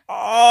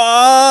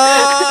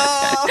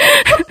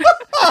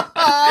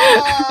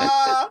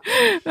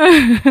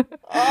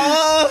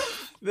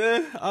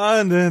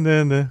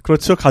 네.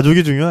 그렇죠.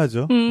 가족이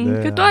중요하죠.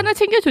 네. 또 하나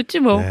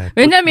챙겨줬지 뭐. 네,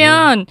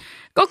 왜냐면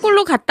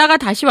거꾸로 갔다가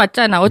다시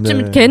왔잖아.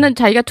 어쩌면 걔는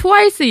자기가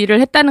트와이스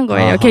일을 했다는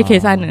거예요. 걔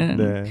계산은.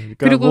 네. 그러니까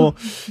그리고 뭐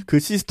그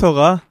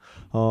시스터가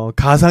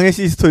가상의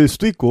시스터일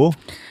수도 있고.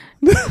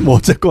 뭐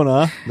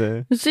어쨌거나.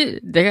 네.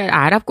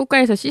 내가 아랍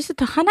국가에서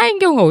시스터 하나인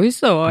경우가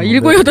어딨어. 7,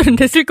 8은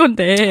됐을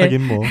건데.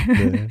 하긴 뭐.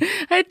 네.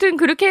 하여튼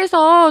그렇게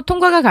해서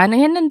통과가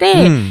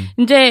가능했는데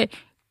이제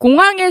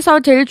공항에서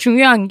제일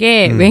중요한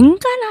게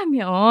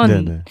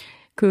웬간하면 네네.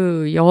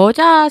 그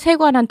여자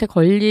세관한테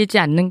걸리지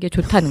않는 게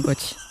좋다는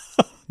거지.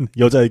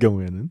 여자의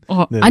경우에는.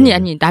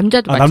 아니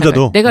남자도 마찬가지.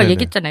 남자도? 내가 네네.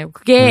 얘기했잖아요.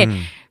 그게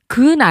그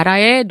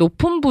나라의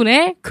높은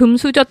분의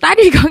금수저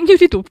딸일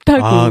확률이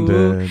높다고.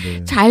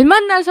 네. 잘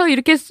만나서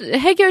이렇게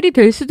해결이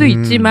될 수도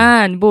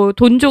있지만, 뭐,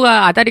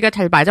 돈조가 아다리가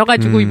잘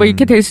맞아가지고, 뭐,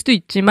 이렇게 될 수도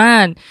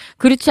있지만,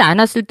 그렇지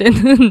않았을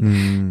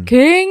때는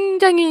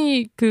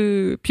굉장히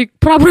빅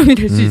프라블럼이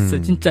될 수 있어,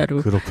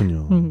 진짜로.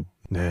 그렇군요.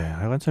 네,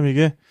 하여간 참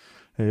이게,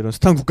 이런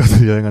스탄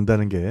국가들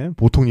여행한다는 게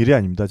보통 일이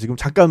아닙니다. 지금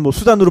잠깐 뭐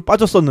수단으로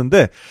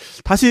빠졌었는데,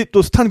 다시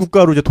또 스탄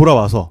국가로 이제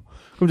돌아와서,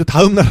 그럼 이제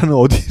다음 나라는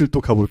어디를 또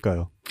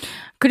가볼까요?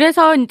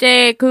 그래서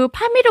이제 그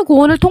파미르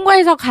고원을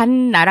통과해서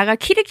간 나라가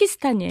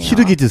키르기스탄이에요.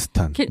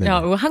 키르기즈스탄.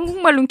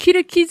 한국말로는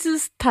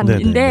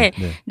키르기즈스탄인데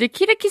이제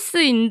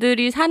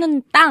키르기스인들이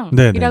사는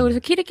땅이라고 해서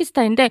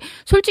키르기스탄인데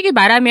솔직히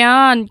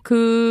말하면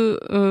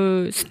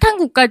스탄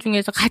국가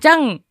중에서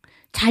가장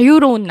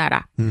자유로운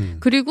나라.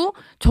 그리고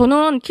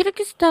저는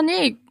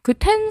키르기스탄이 그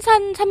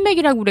텐산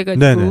산맥이라고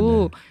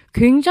그래가지고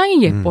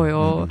굉장히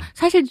예뻐요.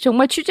 사실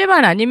정말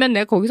취재만 아니면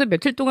내가 거기서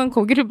며칠 동안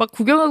거기를 막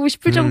구경하고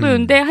싶을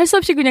정도였는데 할 수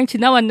없이 그냥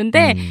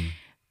지나왔는데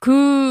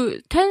그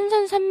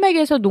텐산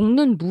산맥에서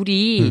녹는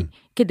물이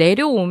이렇게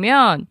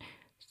내려오면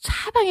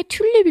사방에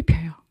튤립이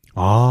펴요.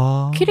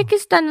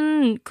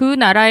 키르기스탄은 그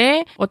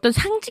나라의 어떤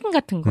상징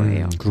같은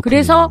거예요.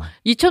 그래서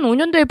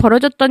 2005년도에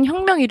벌어졌던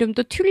혁명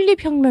이름도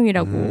튤립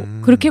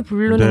혁명이라고 그렇게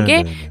부르는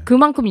게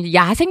그만큼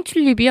야생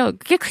튤립이요.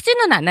 그게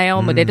크지는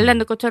않아요. 뭐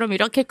네덜란드 것처럼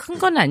이렇게 큰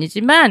건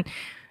아니지만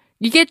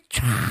이게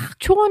쫙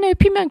초원에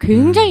피면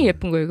굉장히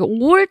예쁜 거예요.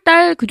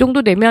 5월달 그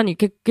정도 되면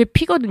이렇게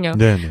피거든요.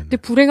 근데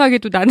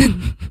불행하게도 나는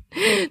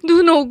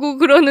눈 오고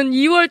그러는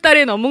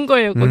 2월달에 넘은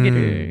거예요,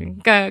 거기를.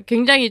 그러니까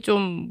굉장히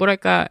좀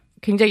뭐랄까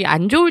굉장히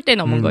안 좋을 때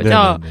넘은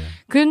거죠.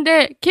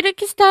 그런데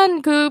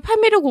키르기스탄 그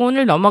파미르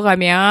고원을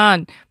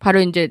넘어가면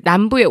바로 이제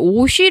남부의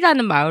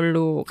오시라는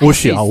마을로 갈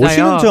수 있어요.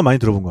 오시는 제가 많이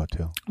들어본 것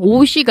같아요.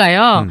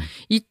 오시가요.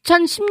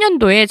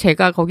 2010년도에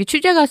제가 거기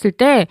취재 갔을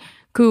때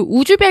그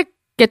우즈벡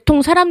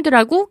계통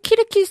사람들하고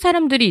키르기스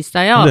사람들이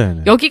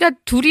있어요. 여기가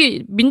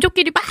둘이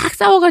민족끼리 막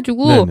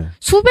싸워가지고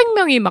수백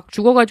명이 막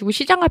죽어가지고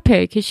시장 앞에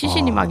이렇게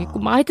시신이 막 있고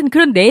막 하여튼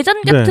그런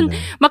내전 같은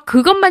막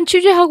그것만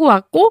취재하고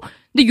왔고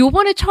근데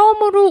요번에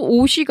처음으로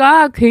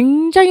오시가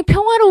굉장히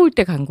평화로울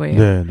때 간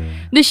거예요.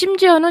 근데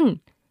심지어는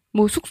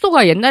뭐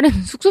숙소가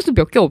옛날에는 숙소도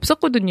몇 개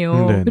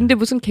없었거든요. 근데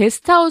무슨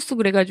게스트하우스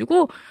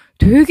그래가지고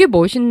되게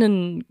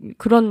멋있는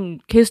그런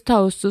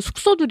게스트하우스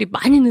숙소들이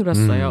많이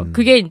늘었어요.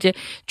 그게 이제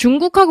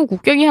중국하고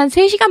국경이 한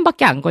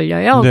 3시간밖에 안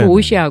걸려요. 그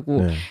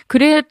오시하고.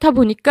 그렇다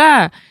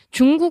보니까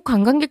중국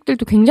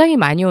관광객들도 굉장히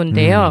많이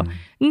온대요.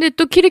 근데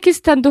또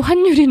키르기스탄도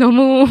환율이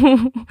너무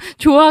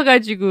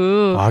좋아가지고.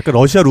 그러니까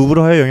러시아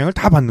루블화의 영향을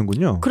다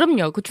받는군요.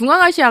 그럼요. 그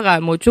중앙아시아가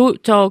뭐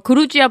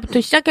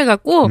그루지아부터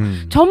시작해갖고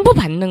전부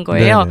받는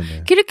거예요.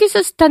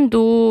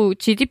 키르기스탄도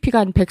GDP가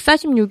한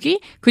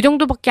 146위? 그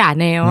정도밖에 안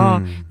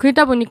해요.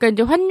 그러다 보니까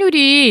이제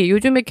환율이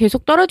요즘에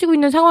계속 떨어지고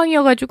있는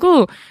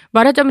상황이어가지고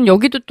말하자면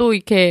여기도 또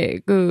이렇게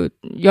그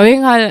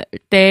여행할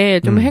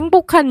때 좀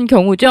행복한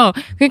경우죠.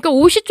 그러니까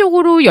오시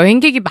쪽으로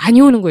여행객이 많이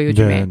오는 거예요,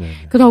 요즘에.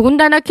 그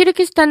더군다나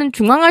키르기스탄은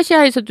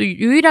중앙아시아에서도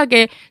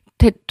유일하게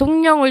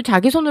대통령을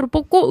자기 손으로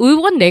뽑고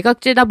의원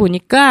내각제다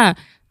보니까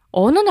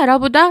어느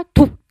나라보다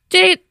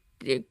독재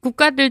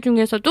국가들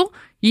중에서도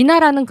이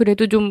나라는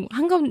그래도 좀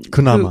한가운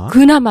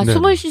그나마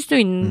숨을 쉴 수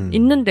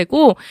있는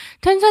데고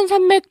텐산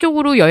산맥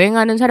쪽으로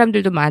여행하는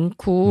사람들도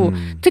많고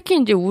특히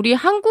이제 우리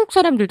한국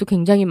사람들도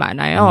굉장히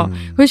많아요.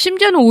 그래서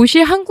심지어는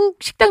오시에 한국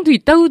식당도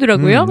있다고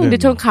하더라고요. 근데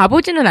전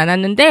가보지는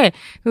않았는데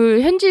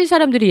그 현지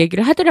사람들이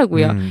얘기를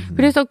하더라고요.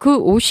 그래서 그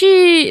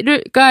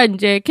오시가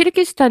이제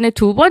키르기스탄의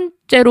두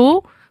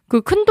번째로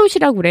그 큰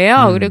도시라고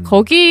그래요. 그래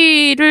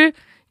거기를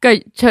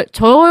그러니까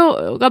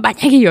저가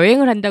만약에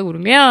여행을 한다고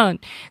그러면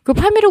그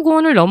파미르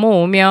공원을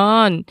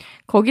넘어오면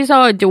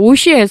거기서 이제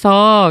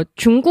오시에서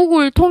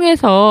중국을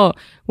통해서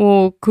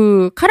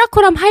그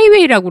카라코람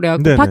하이웨이라고 그래요.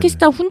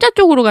 파키스탄 훈자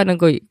쪽으로 가는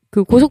그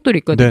고속도로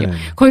있거든요. 네네.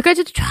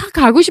 거기까지도 쫙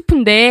가고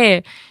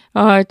싶은데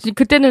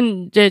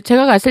그때는 이제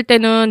제가 갔을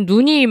때는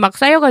눈이 막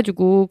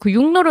쌓여가지고 그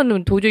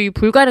육로로는 도저히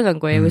불가능한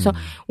거예요. 그래서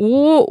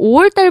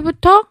 5월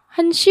달부터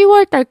한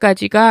 10월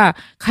달까지가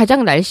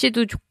가장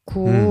날씨도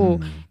좋고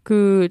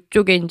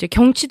그쪽에 이제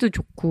경치도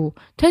좋고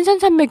텐산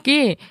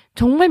산맥이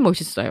정말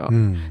멋있어요.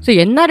 그래서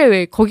옛날에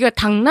왜 거기가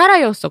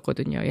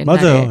당나라였었거든요. 옛날에.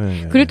 맞아요.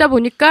 예. 그러다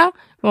보니까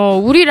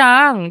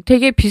우리랑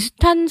되게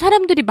비슷한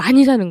사람들이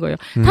많이 사는 거예요.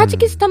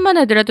 타지키스탄만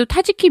하더라도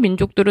타지키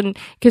민족들은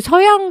이렇게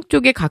서양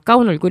쪽에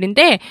가까운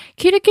얼굴인데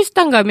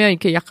키르기스탄 가면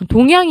이렇게 약간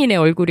동양인의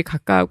얼굴이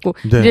가까웠고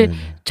네. 이제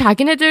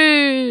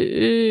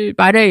자기네들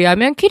말에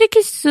의하면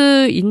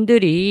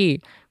키르기스인들이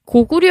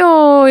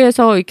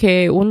고구려에서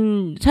이렇게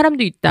온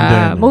사람도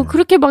있다. 네네. 뭐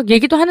그렇게 막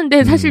얘기도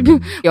하는데 사실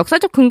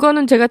역사적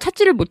근거는 제가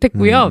찾지를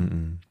못했고요.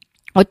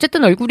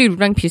 어쨌든 얼굴이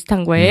우리랑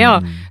비슷한 거예요.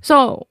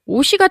 그래서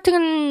오시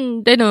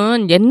같은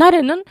데는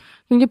옛날에는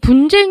굉장히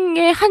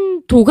분쟁의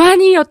한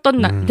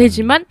도가니였던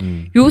데지만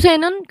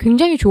요새는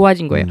굉장히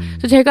좋아진 거예요.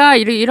 그래서 제가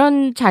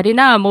이런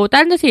자리나 뭐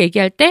다른 데서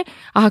얘기할 때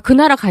그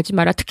나라 가지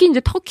마라. 특히 이제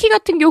터키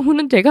같은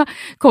경우는 제가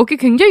거기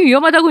굉장히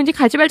위험하다고 이제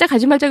가지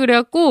말자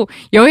그래갖고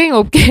여행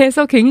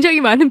업계에서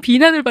굉장히 많은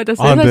비난을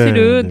받았어요.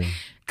 사실은. 네.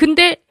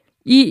 근데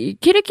이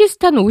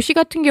키르기스탄 오시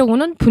같은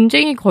경우는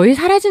분쟁이 거의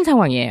사라진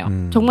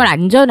상황이에요. 정말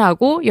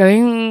안전하고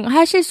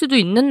여행하실 수도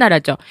있는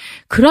나라죠.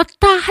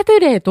 그렇다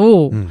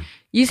하더라도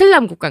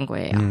이슬람 국가인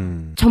거예요.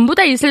 전부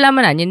다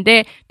이슬람은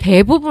아닌데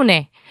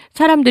대부분의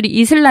사람들이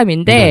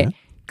이슬람인데 네.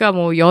 그러니까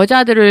뭐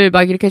여자들을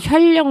막 이렇게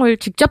촬영을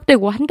직접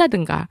대고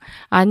한다든가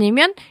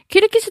아니면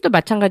키르기스도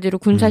마찬가지로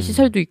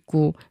군사시설도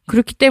있고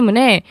그렇기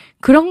때문에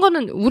그런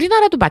거는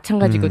우리나라도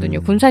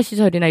마찬가지거든요.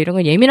 군사시설이나 이런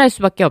건 예민할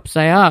수밖에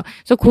없어요.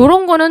 그래서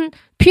그런 거는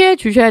피해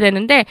주셔야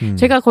되는데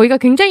제가 거기가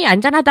굉장히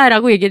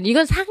안전하다라고 얘기했는데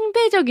이건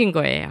상대적인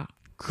거예요.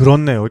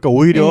 그렇네요. 그러니까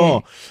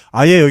오히려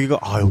아예 여기가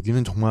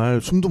여기는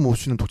정말 숨도 못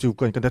쉬는 독재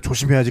국가니까 내가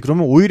조심해야지.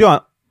 그러면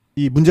오히려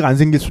이 문제가 안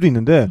생길 수도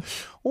있는데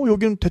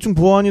여기는 대충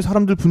보안이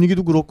사람들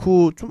분위기도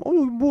그렇고 좀 여기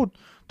뭐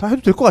다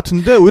해도 될 것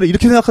같은데 오히려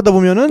이렇게 생각하다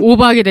보면은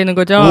오버하게 되는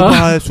거죠.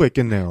 오버할 수가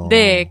있겠네요.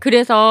 네,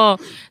 그래서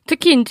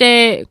특히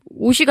이제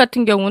오시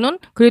같은 경우는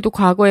그래도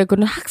과거에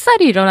그런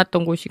학살이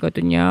일어났던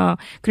곳이거든요.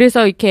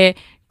 그래서 이렇게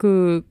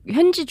그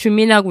현지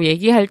주민하고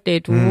얘기할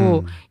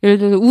때도 예를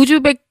들어서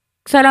우즈벡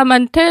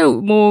사람한테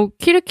뭐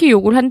키르키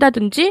욕을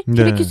한다든지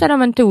키르키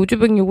사람한테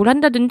우즈벡 욕을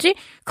한다든지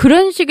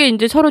그런 식의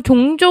이제 서로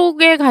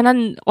종족에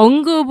관한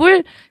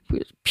언급을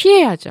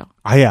피해야죠.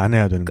 아예 안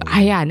해야 되는 거예요.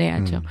 아예 안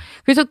해야죠.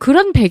 그래서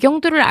그런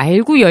배경들을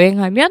알고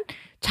여행하면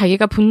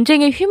자기가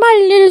분쟁에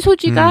휘말릴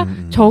소지가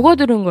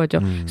적어드는 거죠.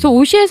 그래서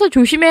오시에서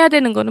조심해야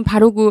되는 거는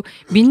바로 그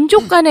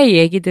민족 간의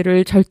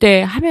얘기들을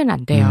절대 하면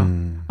안 돼요.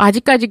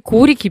 아직까지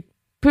골이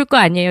깊을 거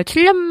아니에요.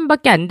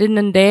 7년밖에 안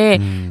됐는데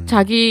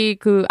자기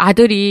그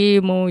아들이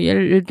뭐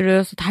예를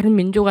들어서 다른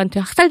민족한테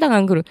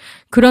학살당한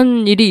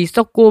그런 일이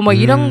있었고 뭐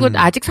이런 것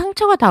아직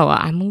상처가 다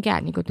아문 게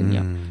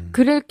아니거든요.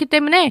 그랬기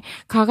때문에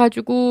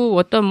가가지고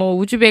어떤 뭐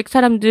우즈벡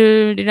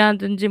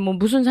사람들이라든지 뭐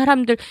무슨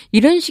사람들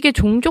이런 식의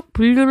종족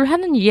분류를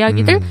하는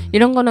이야기들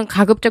이런 거는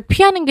가급적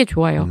피하는 게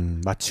좋아요.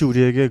 마치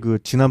우리에게 그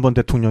지난번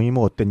대통령이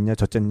뭐 어땠냐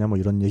저쨌냐 뭐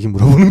이런 얘기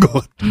물어보는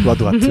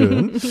것과도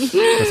같은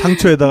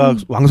상처에다가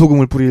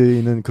왕소금을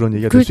뿌리는 그런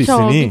얘기가 될 수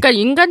그렇죠. 있으니. 그러니까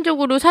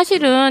인간적으로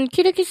사실은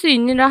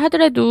키르기스인이라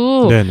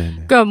하더라도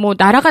그러니까 뭐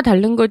나라가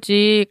다른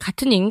거지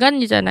같은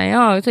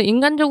인간이잖아요. 그래서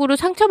인간적으로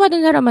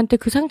상처받은 사람한테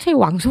그 상처에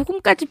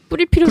왕소금까지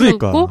뿌릴 필요는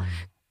없고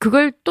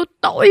그걸 또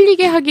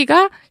떠올리게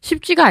하기가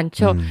쉽지가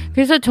않죠.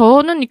 그래서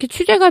저는 이렇게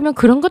취재 가면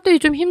그런 것들이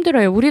좀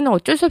힘들어요. 우리는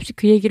어쩔 수 없이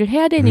그 얘기를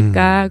해야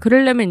되니까.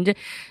 그러려면 이제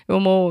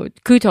뭐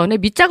그 전에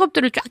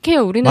밑작업들을 쫙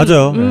해요. 우리는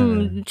맞아요.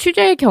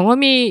 취재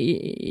경험이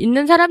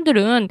있는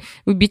사람들은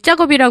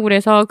밑작업이라고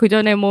그래서 그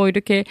전에 뭐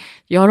이렇게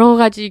여러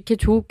가지 이렇게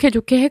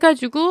좋게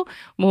해가지고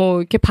뭐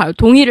이렇게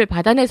동의를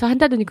받아내서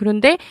한다든지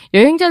그런데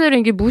여행자들은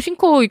이게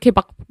무심코 이렇게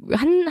막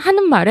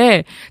하는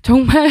말에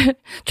정말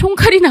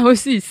총칼이 나올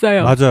수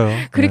있어요. 맞아요.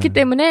 그렇기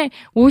때문에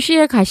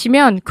오시에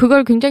가시면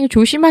그걸 굉장히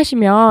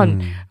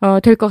조심하시면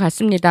될 것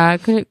같습니다.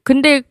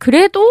 근데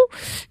그래도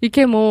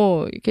이렇게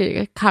뭐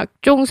이렇게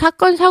각종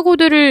사건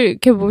사고들을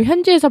이렇게 뭐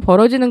현지에서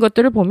벌어지는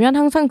것들을 보면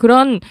항상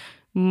그런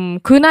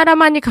그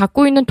나라만이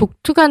갖고 있는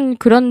독특한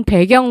그런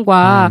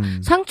배경과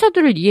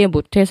상처들을 이해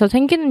못해서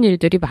생기는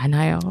일들이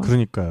많아요.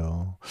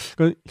 그러니까요.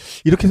 그러니까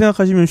이렇게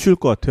생각하시면 쉬울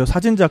것 같아요.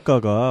 사진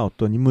작가가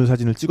어떤 인물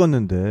사진을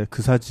찍었는데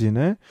그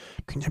사진에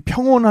굉장히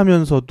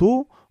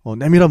평온하면서도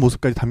내밀한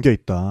모습까지 담겨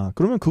있다.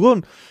 그러면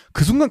그건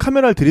그 순간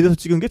카메라를 들이대서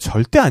찍은 게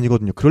절대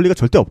아니거든요. 그럴 리가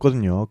절대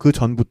없거든요. 그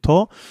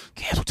전부터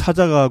계속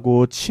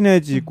찾아가고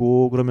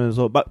친해지고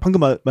그러면서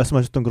방금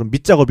말씀하셨던 그런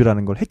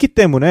밑작업이라는 걸 했기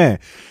때문에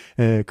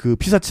그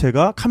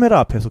피사체가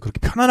카메라 앞에서 그렇게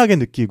편안하게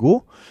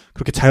느끼고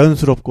그렇게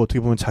자연스럽고 어떻게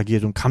보면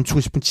자기의 좀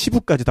감추고 싶은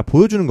치부까지 다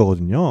보여주는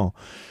거거든요.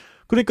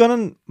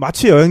 그러니까는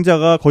마치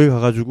여행자가 거기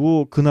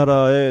가가지고 그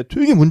나라에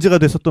되게 문제가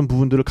됐었던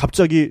부분들을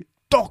갑자기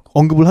떡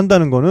언급을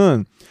한다는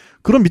거는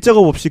그런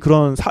밑작업 없이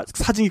그런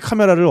사진기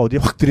카메라를 어디에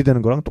확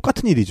들이대는 거랑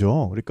똑같은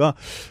일이죠. 그러니까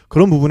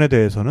그런 부분에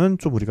대해서는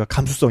좀 우리가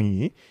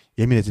감수성이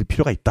예민해질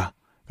필요가 있다.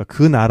 그러니까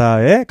그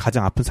나라의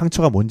가장 아픈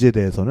상처가 뭔지에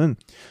대해서는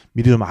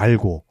미리 좀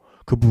알고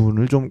그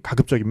부분을 좀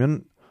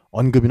가급적이면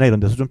언급이나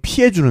이런 데서 좀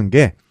피해주는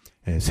게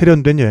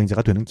세련된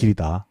여행자가 되는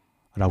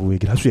길이다라고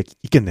얘기를 할 수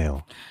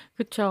있겠네요.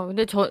 그렇죠.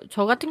 근데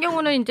저 같은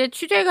경우는 이제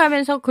취재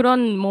가면서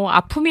그런 뭐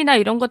아픔이나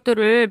이런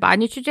것들을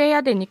많이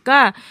취재해야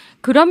되니까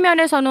그런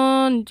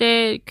면에서는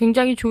이제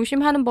굉장히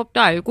조심하는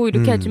법도 알고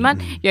이렇게 하지만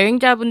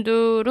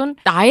여행자분들은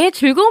나의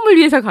즐거움을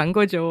위해서 간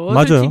거죠.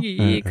 맞아요.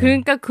 솔직히.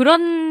 그러니까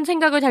그런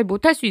생각을 잘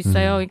못할 수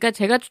있어요. 그러니까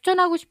제가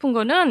추천하고 싶은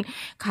거는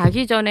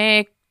가기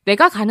전에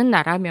내가 가는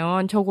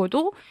나라면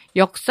적어도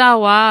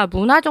역사와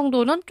문화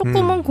정도는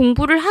조금은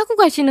공부를 하고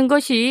가시는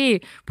것이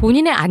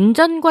본인의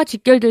안전과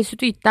직결될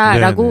수도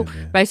있다라고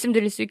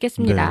말씀드릴 수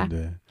있겠습니다.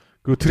 네네.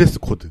 그리고 드레스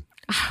코드.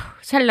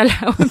 샬랄라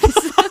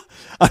원피스.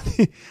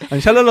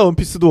 아니 샬랄라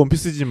원피스도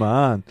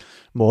원피스지만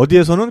뭐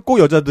어디에서는 꼭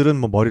여자들은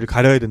뭐 머리를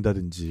가려야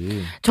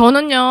된다든지.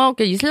 저는요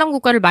이슬람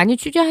국가를 많이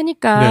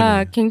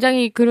취재하니까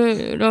굉장히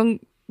그런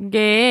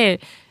게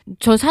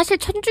저 사실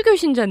천주교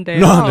신자인데요.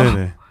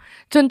 네네.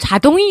 전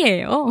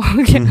자동이에요.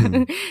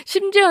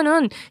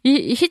 심지어는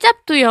이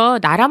히잡도요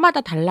나라마다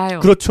달라요.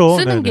 그렇죠.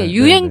 쓰는 게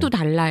유행도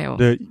달라요.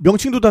 네,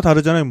 명칭도 다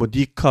다르잖아요. 뭐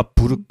니캅,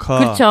 부르카,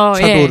 그렇죠.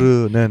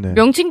 차도르, 네네.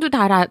 명칭도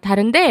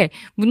다른데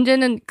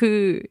문제는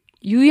그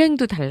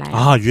유행도 달라요.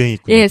 아, 유행이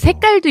있군요. 예,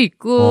 색깔도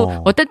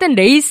있고 어떨 땐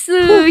레이스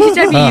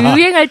히잡이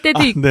유행할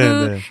때도 있고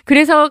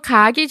그래서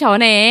가기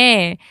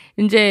전에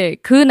이제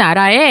그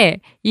나라의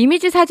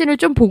이미지 사진을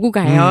좀 보고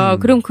가요.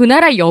 그럼 그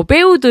나라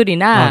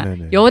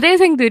여배우들이나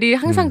여대생들이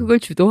항상 그걸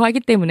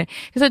주도하기 때문에.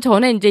 그래서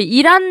저는 이제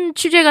이란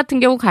취재 같은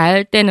경우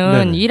갈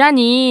때는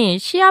이란이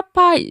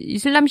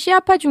이슬람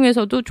시아파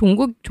중에서도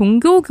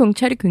종교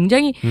경찰이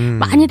굉장히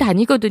많이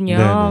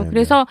다니거든요.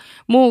 그래서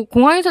뭐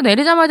공항에서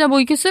내리자마자 뭐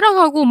이렇게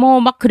쓰러가고 뭐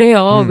막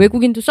그래요.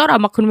 외국인도 써라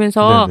막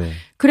그러면서.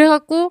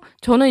 그래갖고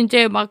저는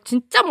이제 막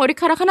진짜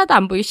머리카락 하나도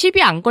안 보이고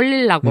시비 안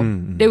걸리려고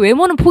내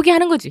외모는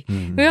포기하는 거지.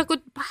 그래갖고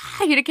막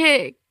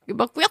이렇게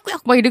막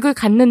꾸역꾸역 막 이렇게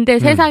갔는데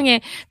세상에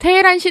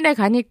테헤란 시내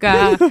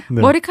가니까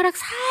머리카락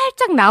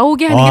살짝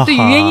나오게 하는 게 또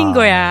유행인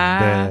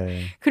거야.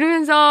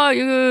 그러면서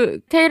그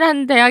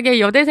테헤란 대학의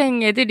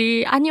여대생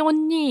애들이 아니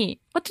언니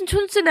어떤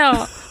촌스네요.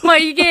 막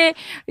이게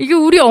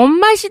우리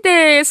엄마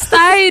시대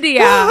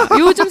스타일이야.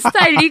 요즘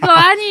스타일 이거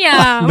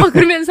아니야. 막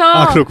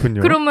그러면서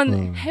그렇군요.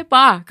 그러면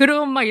해봐.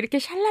 그러면 막 이렇게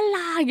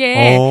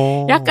샬랄라하게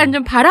약간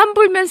좀 바람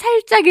불면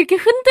살짝 이렇게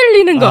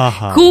흔들리는 거.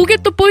 그게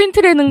또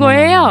포인트라는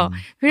거예요.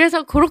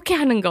 그래서 그렇게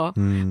하는 거.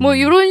 뭐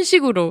이런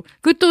식으로.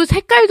 그 또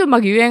색깔도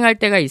막 유행할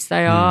때가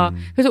있어요.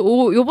 그래서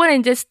요번에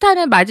이제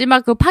스탄을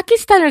마지막 그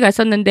파키스탄을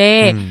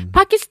갔었는데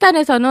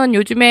파키스탄에서는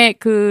요즘에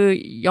그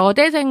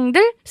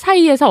여대생들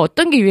사이에서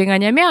어떤 게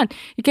유행하냐면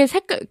이렇게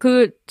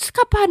그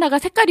스카프 하나가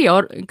색깔이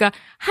그러니까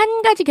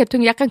한 가지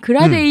계통이 약간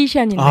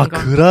그라데이션 있는 거.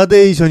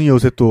 그라데이션이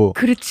요새 또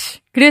그렇지.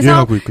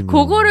 그래서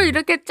그거를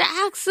이렇게 쫙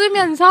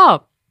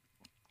쓰면서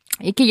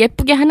이렇게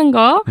예쁘게 하는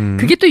거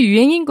그게 또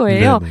유행인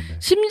거예요.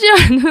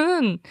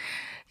 심지어는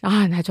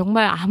나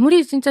정말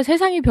아무리 진짜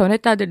세상이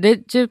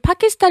변했다들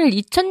파키스탄을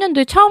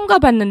 2000년도에 처음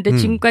가봤는데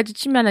지금까지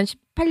치면 한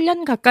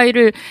 18년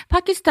가까이를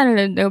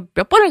파키스탄을 내가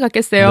몇 번을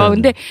갔겠어요.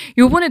 근데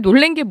요번에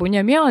놀란 게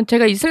뭐냐면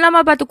제가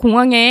이슬라마바드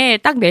공항에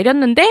딱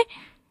내렸는데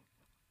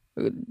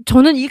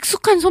저는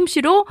익숙한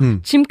솜씨로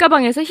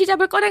짐가방에서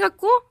히잡을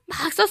꺼내갖고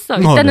막 썼어.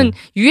 일단은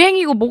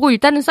유행이고 뭐고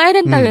일단은 써야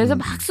된다 그래서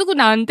막 쓰고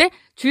나왔는데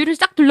주위를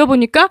싹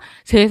둘러보니까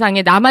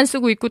세상에 나만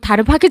쓰고 있고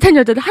다른 파키스탄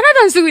여자들 하나도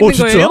안 쓰고 있는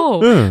거예요.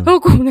 그래서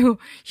내가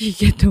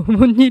이게 또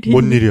뭔 일이야?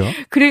 뭔 일이야?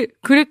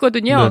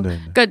 그랬거든요.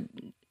 그러니까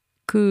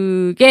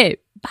그게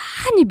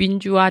많이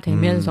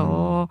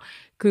민주화되면서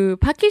그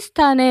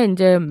파키스탄에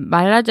이제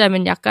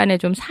말하자면 약간의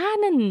좀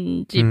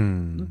사는 집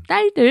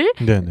딸들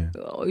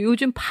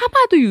요즘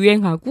파마도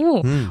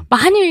유행하고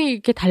많이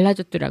이렇게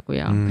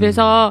달라졌더라고요.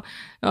 그래서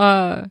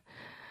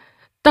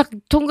딱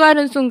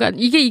통과하는 순간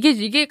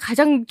이게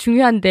가장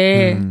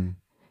중요한데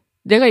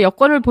내가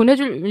여권을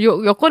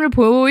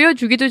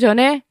보여주기도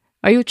전에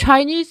Are you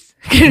Chinese?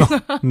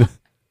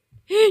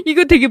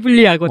 이거 되게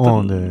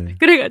불리하거든. 네.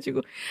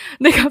 그래가지고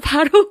내가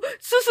바로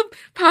수습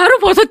바로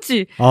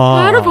벗었지.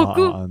 바로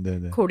벗고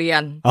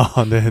코리안.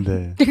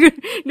 네네.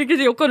 이렇게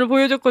해서 여권을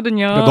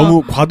보여줬거든요. 그러니까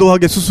너무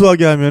과도하게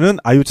수수하게 하면은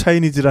아유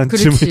차이니즈라는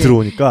질문이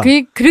들어오니까.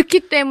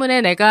 그렇기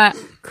때문에 내가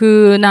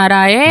그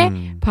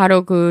나라의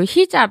바로 그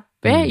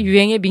히잡의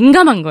유행에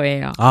민감한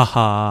거예요.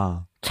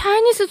 아하.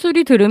 차이니스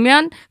소리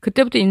들으면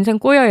그때부터 인생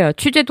꼬여요.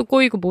 취재도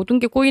꼬이고 모든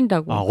게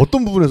꼬인다고.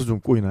 어떤 부분에서 좀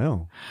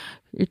꼬이나요?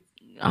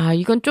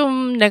 이건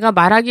좀 내가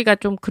말하기가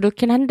좀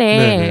그렇긴 한데,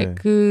 네네.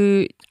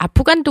 그,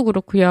 아프간도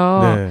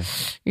그렇고요.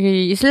 네.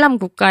 이 이슬람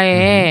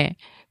국가에,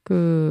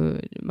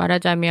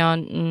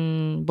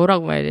 말하자면,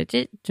 뭐라고 해야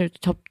되지?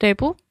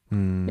 접대부?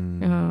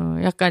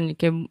 약간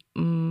이렇게,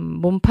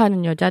 몸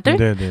파는 여자들?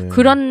 네네.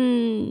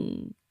 그런,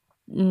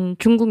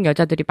 중국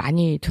여자들이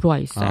많이 들어와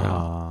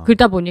있어요.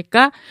 그러다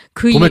보니까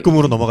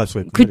도매금으로 넘어갈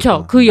수가 있고.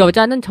 그렇죠. 그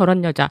여자는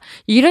저런 여자.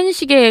 이런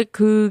식의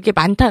그게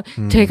많다.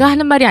 제가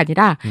하는 말이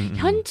아니라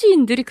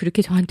현지인들이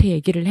그렇게 저한테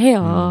얘기를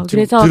해요.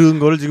 그래서 들은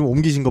거를 지금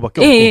옮기신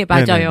거밖에 없고. 예,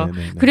 맞아요.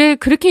 그래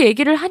그렇게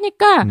얘기를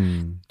하니까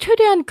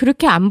최대한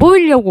그렇게 안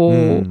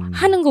보이려고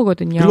하는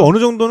거거든요. 그리고 어느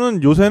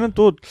정도는 요새는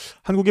또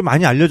한국이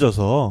많이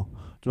알려져서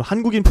좀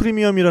한국인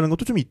프리미엄이라는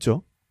것도 좀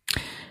있죠.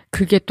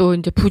 그게 또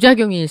이제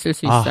부작용이 있을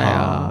수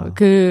있어요.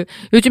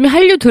 요즘에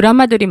한류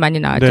드라마들이 많이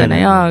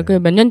나왔잖아요. 그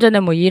몇 년 전에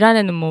뭐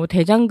이란에는 뭐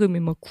대장금이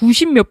뭐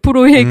 90 몇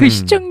프로의 그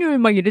시청률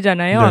막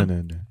이러잖아요.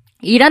 네네네.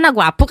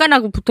 이란하고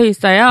아프간하고 붙어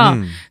있어요.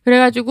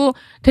 그래가지고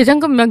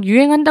대장금 막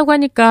유행한다고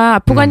하니까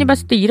아프간이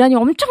봤을 때 이란이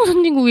엄청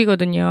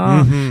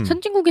선진국이거든요.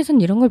 선진국에선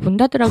이런 걸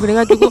본다더라.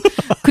 그래가지고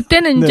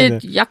그때는 이제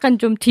약간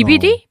좀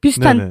DVD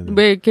비슷한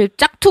왜 이렇게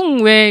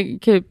짝퉁 왜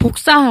이렇게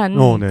복사한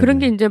그런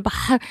게 이제 막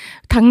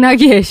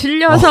당나귀에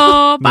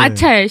실려서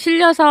마차에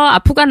실려서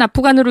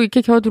아프간으로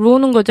이렇게 겨우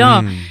들어오는 거죠.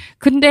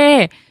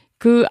 근데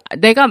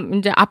내가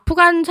이제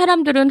아프간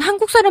사람들은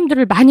한국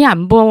사람들을 많이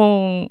안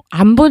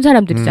본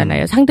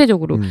사람들이잖아요.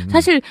 상대적으로.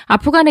 사실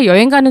아프간에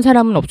여행 가는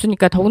사람은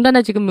없으니까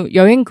더군다나 지금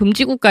여행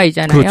금지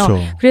국가이잖아요. 그렇죠.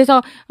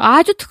 그래서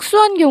아주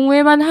특수한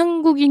경우에만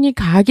한국인이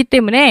가기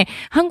때문에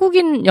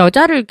한국인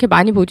여자를 이렇게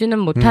많이 보지는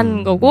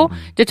못한 거고,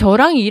 이제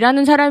저랑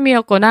일하는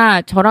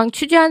사람이었거나 저랑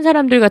취재한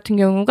사람들 같은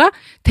경우가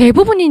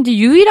대부분이 이제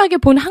유일하게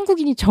본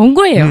한국인이 전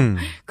거예요.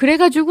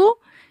 그래가지고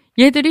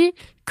얘들이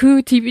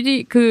그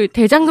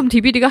대장금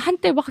DVD가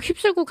한때 막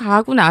휩쓸고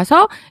가고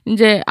나서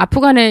이제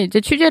아프간에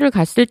이제 취재를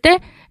갔을 때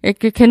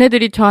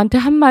걔네들이 저한테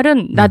한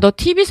말은 나 너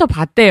TV에서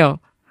봤대요.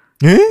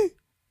 예?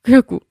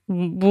 그래갖고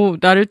뭐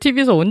나를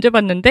TV에서 언제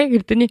봤는데?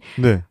 그랬더니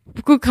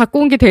그 갖고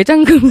온 게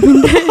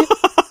대장금인데.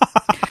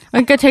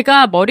 그러니까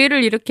제가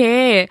머리를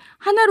이렇게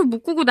하나로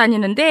묶고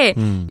다니는데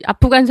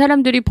아프간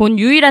사람들이 본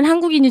유일한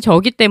한국인이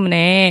저기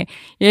때문에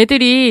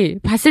얘들이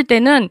봤을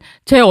때는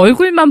제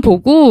얼굴만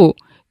보고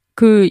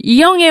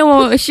이영애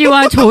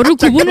씨와 저를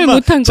구분을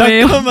못한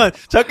거예요.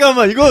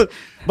 잠깐만, 이거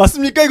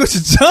맞습니까? 이거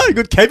진짜?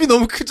 이거 갭이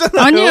너무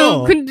크잖아요.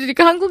 아니요. 근데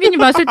한국인이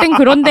봤을 땐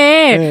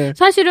그런데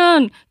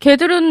사실은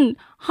걔들은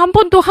한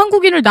번도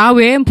한국인을 나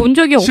외엔 본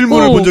적이 없고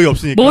실물을 본 적이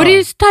없으니까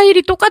머리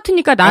스타일이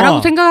똑같으니까 나라고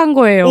생각한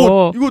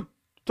거예요. 이거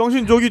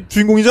당신 저기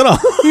주인공이잖아.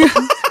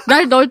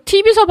 널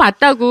TV에서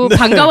봤다고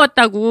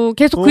반가웠다고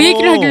계속 그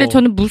얘기를 하길래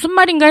저는 무슨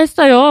말인가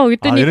했어요.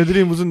 그랬더니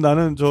얘네들이 무슨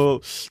나는 저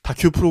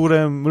다큐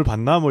프로그램을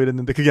봤나 뭐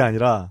이랬는데 그게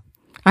아니라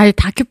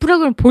다큐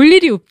프로그램 볼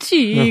일이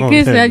없지.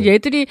 그래서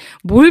얘들이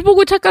뭘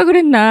보고 착각을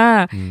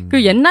했나.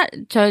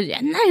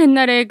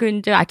 옛날에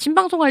이제 아침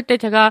방송할 때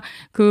제가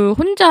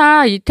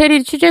혼자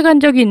이태리 취재 간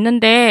적이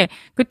있는데,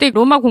 그때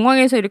로마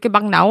공항에서 이렇게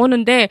막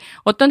나오는데,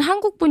 어떤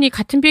한국분이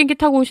같은 비행기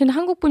타고 오신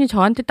한국분이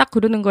저한테 딱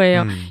그러는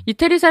거예요.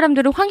 이태리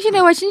사람들은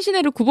황신혜와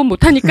신신혜를 구분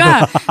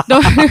못하니까, 너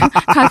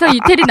가서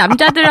이태리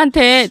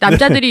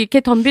남자들이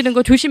이렇게 덤비는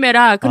거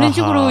조심해라. 그런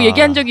식으로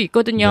얘기한 적이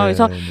있거든요.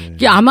 그래서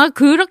아마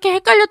그렇게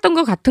헷갈렸던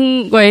것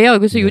같은 거예요.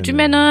 그래서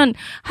요즘에는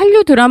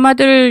한류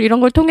드라마들 이런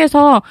걸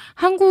통해서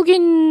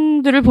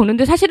한국인들을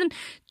보는데 사실은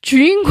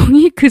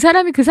주인공이 그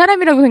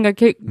사람이라고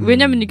생각해.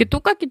 왜냐면 이게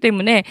똑같기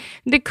때문에.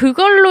 근데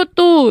그걸로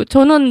또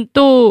저는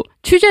또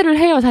취재를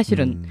해요,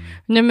 사실은.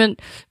 왜냐면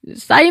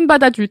사인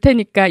받아줄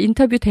테니까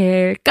인터뷰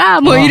될까?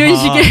 뭐 이런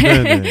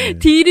식의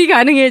딜이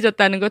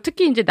가능해졌다는 거.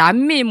 특히 이제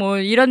남미 뭐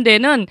이런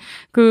데는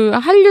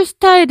한류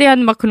스타에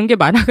대한 막 그런 게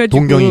많아가지고.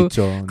 동경이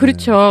있죠.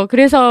 그렇죠.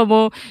 그래서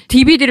뭐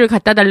DVD를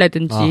갖다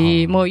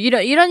달라든지 뭐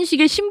이런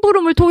식의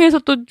심부름을 통해서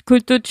또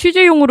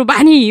취재용으로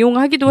많이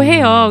이용하기도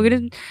해요.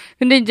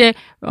 근데 이제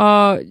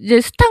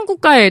스탄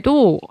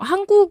국가에도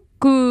한국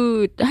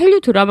한류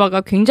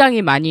드라마가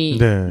굉장히 많이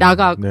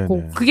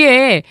나가고,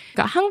 그게,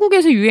 그러니까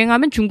한국에서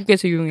유행하면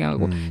중국에서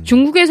유행하고,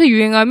 중국에서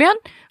유행하면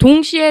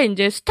동시에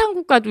이제 스탄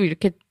국가도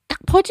이렇게 딱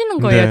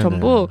퍼지는 거예요,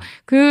 전부.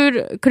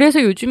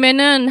 그래서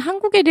요즘에는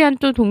한국에 대한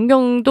또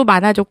동경도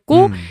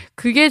많아졌고,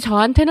 그게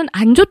저한테는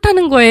안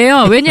좋다는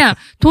거예요. 왜냐?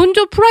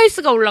 돈조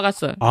프라이스가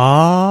올라갔어요.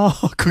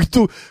 그게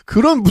또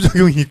그런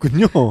부작용이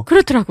있군요.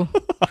 그렇더라고.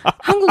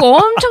 한국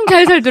엄청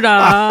잘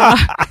살더라.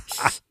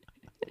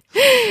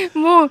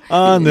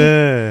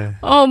 네.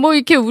 뭐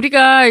이렇게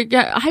우리가 이렇게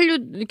한류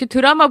이렇게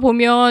드라마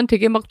보면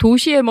되게 막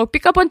도시에 뭐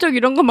삐까번쩍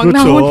이런 거 막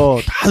그렇죠.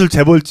 나오는. 다들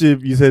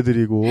재벌집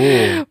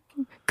 2세들이고.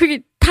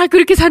 그게 다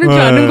그렇게 사는 줄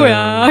아는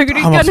거야.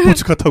 그러니까는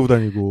스포츠카 타고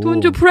다니고.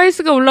 돈 좀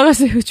프라이스가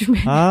올라갔어요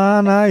요즘에.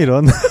 나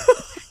이런.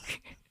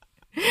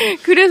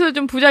 그래서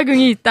좀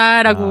부작용이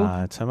있다라고.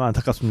 참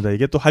안타깝습니다.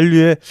 이게 또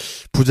한류의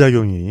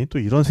부작용이 또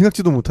이런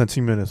생각지도 못한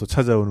측면에서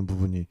찾아오는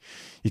부분이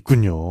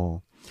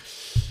있군요.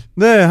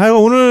 네,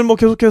 하여간 오늘 뭐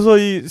계속해서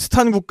이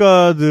스탄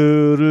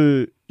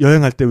국가들을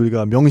여행할 때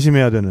우리가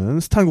명심해야 되는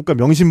스탄 국가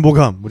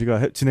명심보감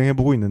우리가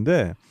진행해보고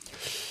있는데,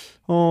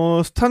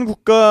 스탄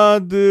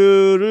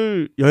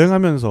국가들을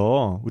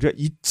여행하면서 우리가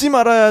잊지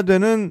말아야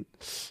되는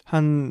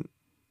한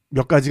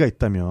몇 가지가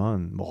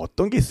있다면 뭐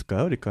어떤 게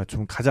있을까요? 그러니까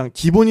좀 가장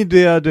기본이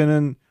돼야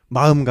되는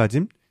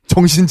마음가짐,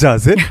 정신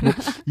자세 뭐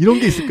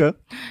이런 게 있을까요?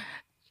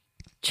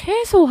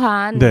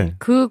 최소한 네.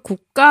 그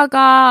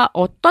국가가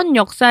어떤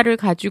역사를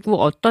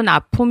가지고 어떤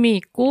아픔이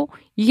있고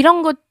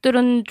이런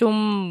것들은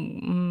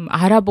좀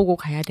알아보고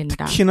가야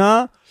된다.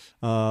 특히나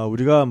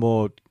우리가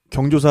뭐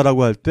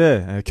경조사라고 할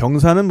때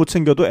경사는 못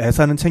챙겨도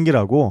애사는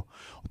챙기라고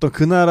어떤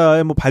그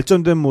나라의 뭐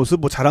발전된 모습,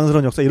 뭐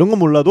자랑스러운 역사 이런 건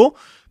몰라도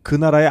그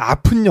나라의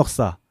아픈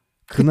역사,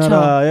 그 그쵸.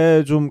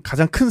 나라의 좀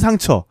가장 큰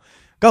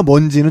상처가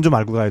뭔지는 좀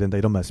알고 가야 된다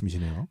이런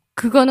말씀이시네요.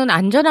 그거는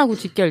안전하고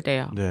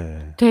직결돼요.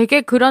 네.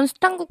 되게 그런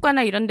스탄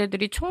국가나 이런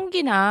데들이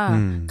총기나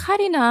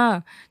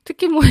칼이나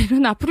특히 뭐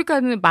이런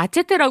아프리카는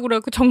마체테라고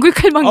그래갖고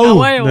정글칼 막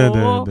나와요.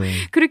 네네네.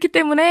 그렇기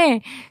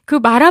때문에 그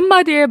말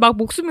한마디에 막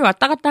목숨이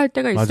왔다 갔다 할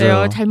때가 있어요.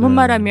 맞아요. 잘못 네.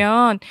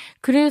 말하면.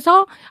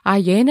 그래서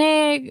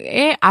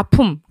얘네의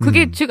아픔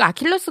그게 즉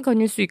아킬레스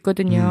건일 수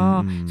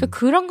있거든요. 그래서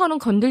그런 거는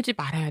건들지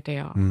말아야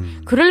돼요.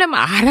 그러려면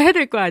알아야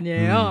될 거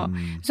아니에요.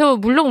 그래서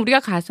물론 우리가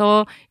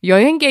가서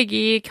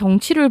여행객이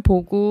경치를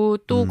보고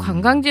또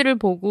관광지를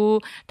보고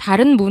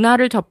다른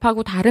문화를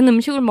접하고 다른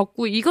음식을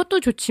먹고 이것도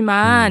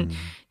좋지만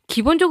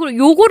기본적으로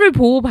요거를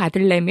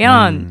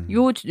보호받으려면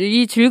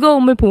이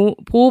즐거움을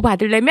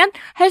보호받으려면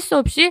할 수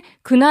없이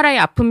그 나라의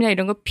아픔이나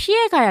이런 거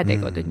피해 가야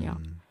되거든요.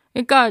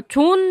 그러니까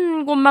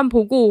좋은 곳만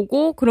보고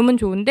오고 그러면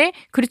좋은데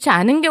그렇지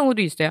않은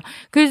경우도 있어요.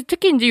 그래서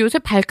특히 이제 요새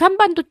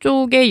발칸반도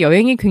쪽에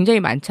여행이 굉장히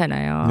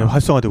많잖아요. 네,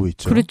 활성화되고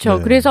있죠. 그렇죠.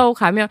 네. 그래서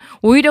가면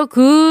오히려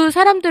그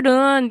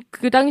사람들은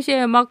그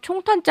당시에 막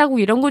총탄 짜고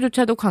이런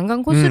거조차도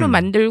관광 코스로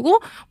만들고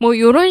뭐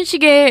요런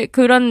식의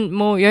그런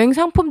뭐 여행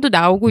상품도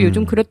나오고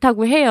요즘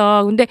그렇다고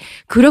해요. 근데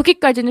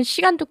그러기까지는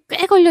시간도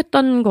꽤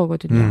걸렸던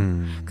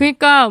거거든요.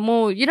 그러니까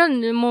뭐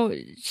이런 뭐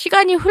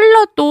시간이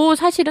흘러도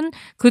사실은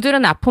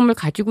그들은 아픔을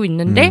가지고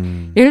있는데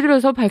예를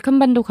들어서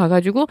발칸반도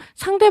가가지고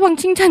상대방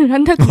칭찬을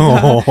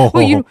한다든가 뭐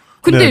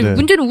근데 네네.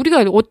 문제는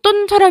우리가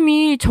어떤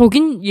사람이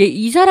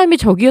이 사람이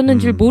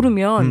적이었는지를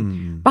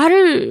모르면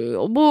말을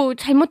뭐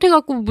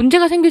잘못해갖고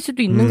문제가 생길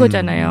수도 있는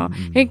거잖아요.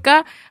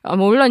 그러니까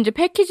물론 이제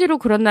패키지로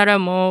그런 나라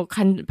뭐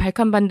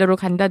발칸반도로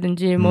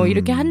간다든지 뭐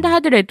이렇게 한다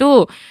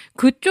하더라도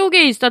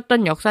그쪽에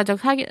있었던 역사적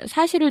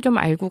사실을 좀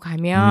알고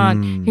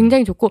가면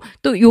굉장히 좋고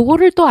또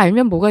요거를 또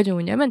알면 뭐가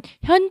좋으냐면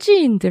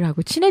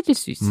현지인들하고 친해질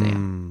수 있어요.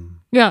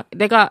 그냥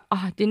내가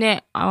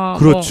니네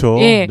그렇죠.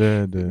 예,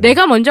 네.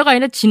 내가 먼저가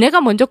아니라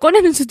지네가 먼저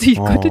꺼내는 수도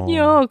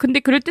있거든요. 근데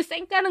그럴 때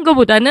쌩 까는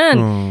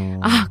거보다는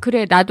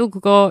그래 나도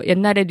그거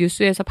옛날에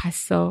뉴스에서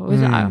봤어.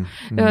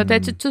 그래서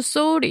that's too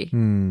sorry.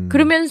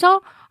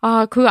 그러면서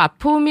그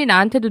아픔이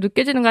나한테도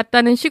느껴지는 것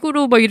같다는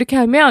식으로 뭐 이렇게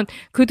하면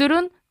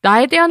그들은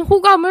나에 대한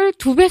호감을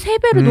 2배,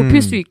 3배로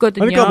높일 수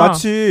있거든요. 그러니까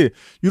마치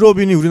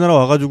유럽인이 우리나라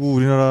와가지고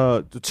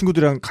우리나라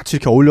친구들이랑 같이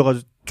이렇게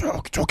어울려가지고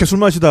좋게 술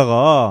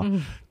마시다가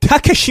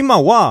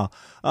타케시마와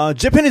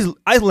Japanese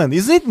island,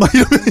 isn't it? 막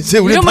이러면 이제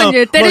우리 이러면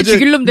이제 때려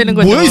죽일 놈 되는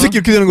거죠. 뭐야 이 새끼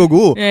이렇게 되는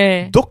거고.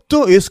 예.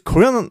 Doctor is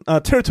Korean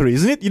territory,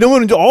 isn't it?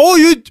 이러면 이제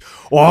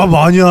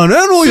많이 하네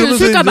너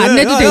이러면서 술값 안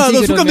내도 되지.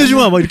 너 술값 내지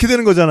마. 막 이렇게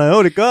되는 거잖아요.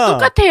 그러니까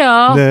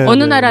똑같아요. 네,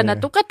 어느 네, 나라나 네.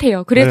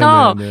 똑같아요.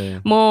 그래서 네.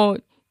 뭐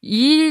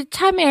이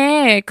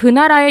참에 그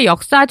나라의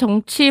역사,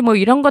 정치 뭐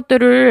이런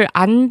것들을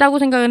안다고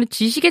생각하는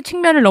지식의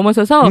측면을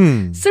넘어서서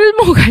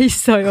쓸모가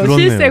있어요. 그렇네요,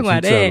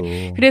 실생활에.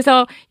 진짜로.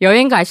 그래서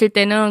여행 가실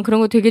때는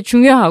그런 거 되게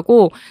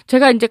중요하고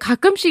제가 이제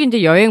가끔씩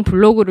이제 여행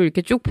블로그를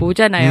이렇게 쭉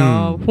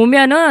보잖아요.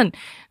 보면은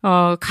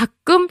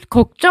가끔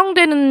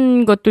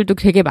걱정되는 것들도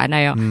되게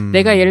많아요.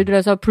 내가 예를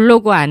들어서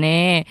블로그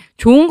안에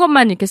좋은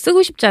것만 이렇게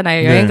쓰고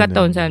싶잖아요. 여행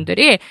갔다 온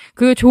사람들이.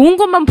 그 좋은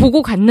것만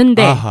보고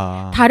갔는데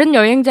다른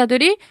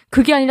여행자들이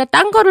그게 아니라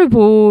딴 거를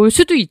볼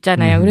수도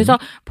있잖아요. 그래서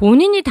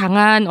본인이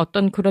당한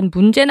어떤 그런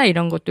문제나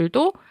이런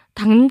것들도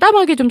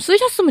담담하게 좀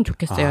쓰셨으면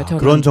좋겠어요. 저는.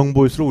 그런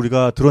정보일수록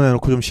우리가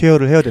드러내놓고 좀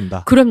쉐어를 해야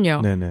된다.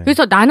 그럼요. 네네.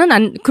 그래서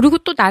그리고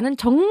또 나는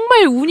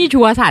정말 운이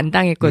좋아서 안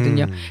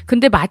당했거든요.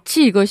 근데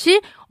마치 이것이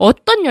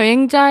어떤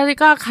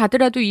여행자가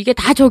가더라도 이게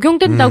다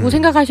적용된다고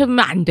생각하시면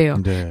안 돼요.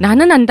 네.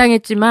 나는 안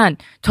당했지만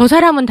저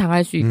사람은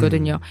당할 수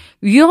있거든요.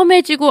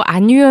 위험해지고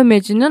안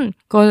위험해지는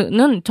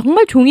거는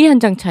정말 종이 한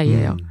장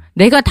차이예요.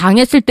 내가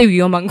당했을 때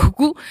위험한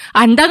거고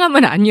안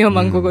당하면 안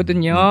위험한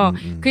거거든요.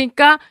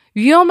 그러니까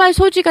위험할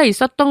소지가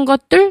있었던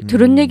것들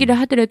들은 얘기를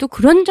하더라도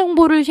그런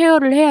정보를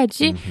쉐어를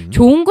해야지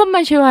좋은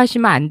것만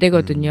쉐어하시면 안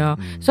되거든요.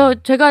 그래서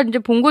제가 이제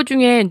본 거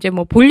중에 이제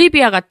뭐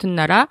볼리비아 같은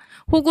나라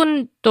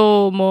혹은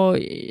또 뭐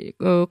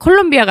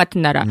콜롬비아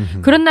같은 나라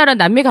그런 나라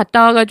남미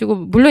갔다 와가지고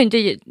물론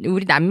이제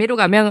우리 남미로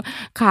가면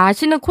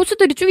가시는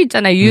코스들이 쭉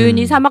있잖아요.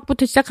 유은이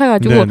사막부터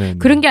시작해가지고 네네네.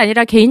 그런 게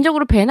아니라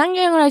개인적으로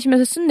배낭여행을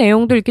하시면서 쓴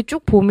내용들 이렇게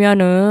쭉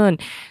보면은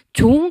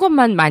좋은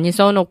것만 많이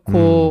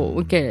써놓고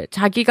이렇게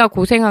자기가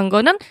고생한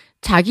거는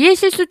자기의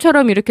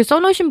실수처럼 이렇게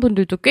써놓으신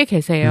분들도 꽤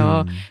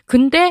계세요.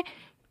 근데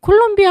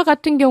콜롬비아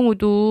같은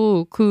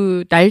경우도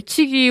그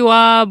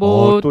날치기와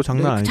뭐 또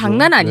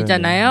장난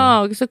아니잖아요.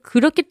 네네. 그래서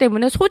그렇기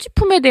때문에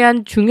소지품에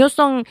대한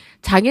중요성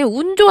자기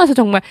운 좋아서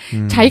정말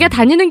자기가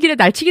다니는 길에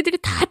날치기들이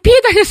다 피해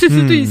다녔을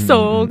수도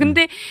있어.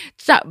 근데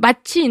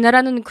마치 이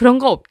나라는 그런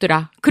거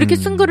없더라. 그렇게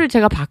쓴 거를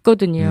제가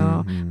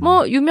봤거든요.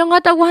 뭐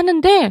유명하다고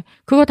하는데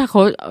그거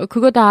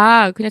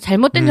다 그냥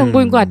잘못된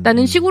정보인 것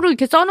같다는 식으로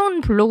이렇게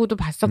써놓은 블로그도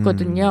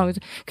봤었거든요. 그래서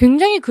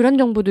굉장히 그런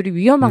정보들이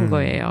위험한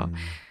거예요.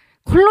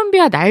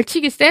 콜롬비아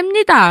날치기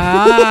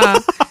셉니다.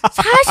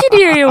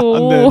 사실이에요.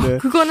 네네.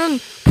 그거는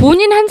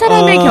본인 한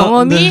사람의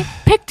경험이 네.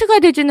 팩트가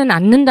되지는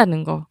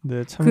않는다는 거.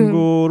 네,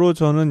 참고로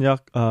저는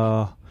약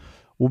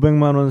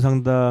 500만 원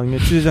상당의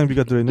취재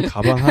장비가 들어있는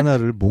가방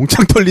하나를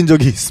몽창 털린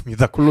적이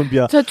있습니다.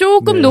 콜롬비아. 저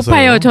조금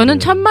높아요. 저는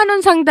 1000만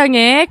원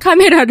상당의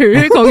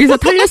카메라를 거기서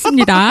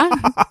털렸습니다.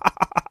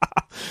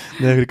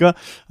 네, 그러니까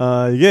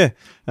이게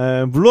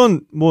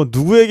물론 뭐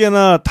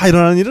누구에게나 다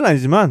일어나는 일은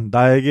아니지만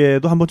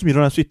나에게도 한 번쯤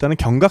일어날 수 있다는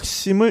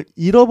경각심을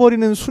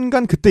잃어버리는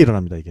순간 그때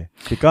일어납니다, 이게.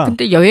 그러니까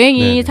근데 여행이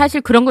네네.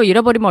 사실 그런 거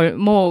잃어버리면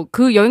뭐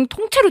그 여행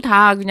통째로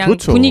다 그냥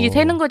그렇죠. 분위기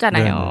새는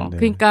거잖아요. 네네네.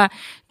 그러니까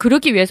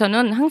그러기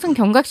위해서는 항상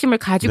경각심을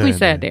가지고 네네네.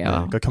 있어야 돼요. 네.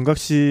 그러니까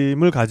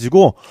경각심을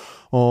가지고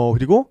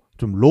그리고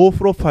좀 로우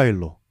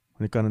프로파일로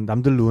그러니까는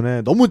남들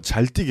눈에 너무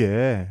잘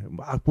띄게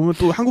막 보면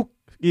또 한국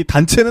이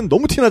단체는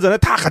너무 티나잖아요.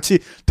 다 같이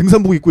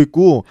등산복 입고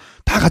있고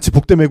다 같이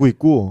복대 메고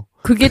있고.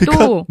 그게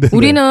그러니까, 또 네네.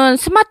 우리는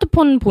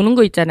스마트폰 보는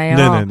거 있잖아요.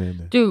 네네네.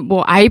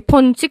 뭐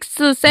아이폰 6,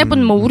 7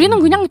 뭐 우리는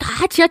그냥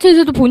다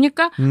지하철에서도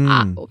보니까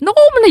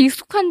너무나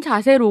익숙한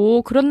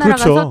자세로 그런 나라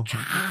그렇죠. 가서 쫙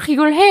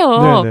이걸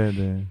해요.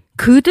 네네네.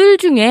 그들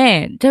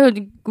중에 제가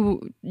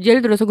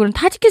예를 들어서 그런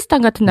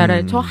타지키스탄 같은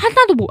나라에 저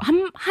하나도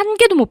한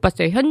개도 못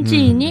봤어요.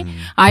 현지인이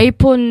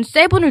아이폰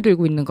 7을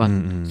들고 있는 것,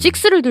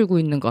 6를 들고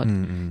있는 것.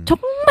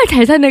 정말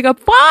잘 산 애가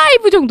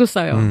 5 정도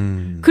써요.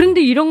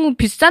 그런데 이런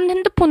비싼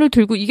핸드폰을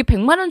들고 이게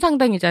 100만 원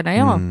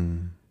상당이잖아요.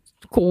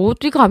 그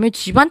어디 가면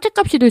집 한 채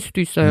값이 될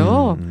수도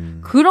있어요.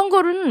 그런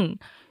거는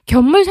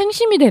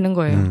견물생심이 되는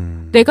거예요.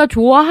 내가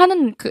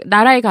좋아하는 그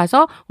나라에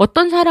가서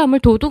어떤 사람을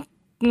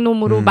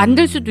도둑놈으로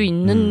만들 수도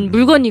있는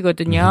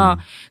물건이거든요.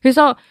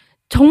 그래서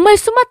정말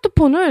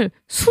스마트폰을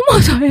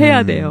숨어서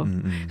해야 돼요.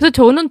 그래서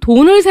저는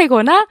돈을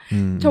세거나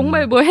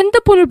정말 뭐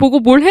핸드폰을 보고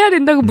뭘 해야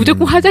된다고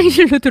무조건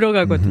화장실로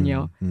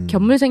들어가거든요.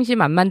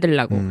 견물생심 안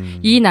만들려고.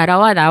 이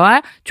나라와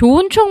나와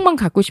좋은 추억만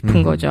갖고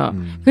싶은 거죠.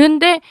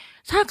 그런데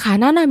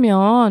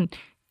가난하면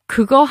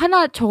그거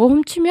하나 저거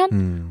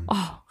훔치면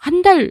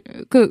한 달,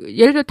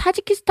 예를 들어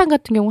타지키스탄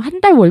같은 경우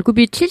한 달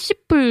월급이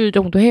 70불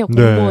정도 해요,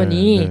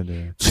 공무원이.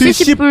 네.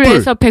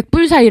 70불에서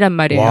 100불 사이란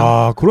말이에요.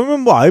 와,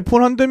 그러면 뭐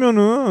아이폰 한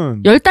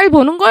대면은. 10달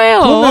버는 거예요.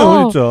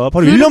 그러네요, 진짜.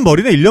 바로 1년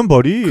벌이네, 1년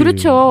벌이.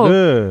 그렇죠.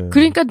 네.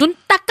 그러니까 눈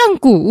딱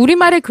감고,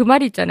 우리말에 그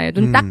말이 있잖아요.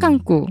 눈 딱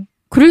감고.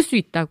 그럴 수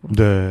있다고.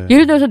 네.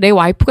 예를 들어서 내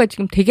와이프가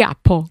지금 되게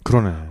아파.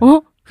 그러네.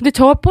 근데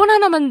저 폰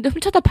하나만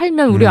훔쳐다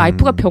팔면 우리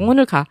와이프가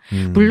병원을 가.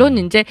 물론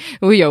이제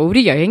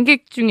우리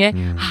여행객 중에,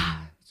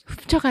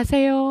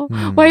 훔쳐가세요.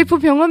 와이프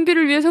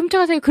병원비를 위해서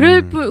훔쳐가세요.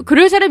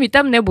 그럴 사람이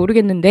있다면 내가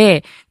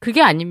모르겠는데,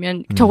 그게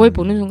아니면 저걸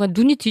보는 순간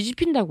눈이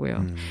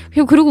뒤집힌다고요.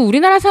 그리고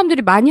우리나라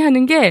사람들이 많이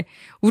하는 게,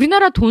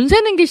 우리나라 돈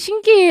세는 게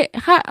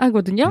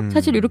신기하거든요.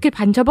 사실 이렇게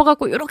반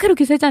접어갖고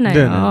이렇게 세잖아요.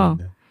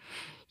 네네네.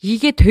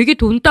 이게 되게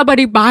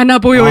돈다발이 많아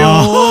보여요.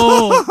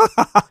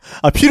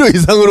 필요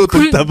이상으로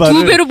돈다발을.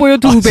 2배로 보여,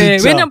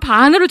 2배. 왜냐면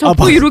반으로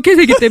접고 이렇게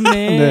세기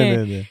때문에.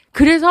 네네네.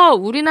 그래서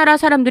우리나라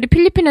사람들이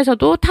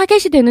필리핀에서도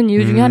타겟이 되는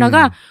이유 중에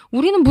하나가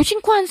우리는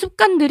무심코 한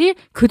습관들이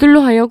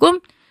그들로 하여금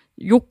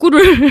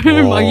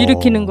욕구를 막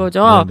일으키는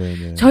거죠.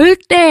 네네네.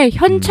 절대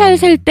현찰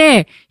셀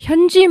때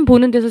현지인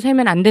보는 데서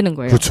세면 안 되는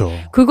거예요. 그렇죠.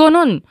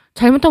 그거는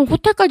잘못하면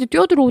호텔까지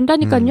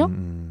뛰어들어온다니까요.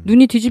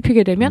 눈이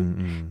뒤집히게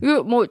되면.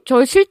 이거 뭐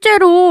저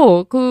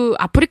실제로 그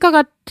아프리카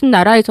같은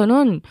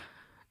나라에서는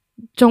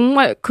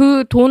정말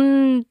그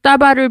돈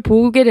따발을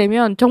보게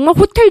되면 정말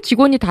호텔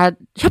직원이 다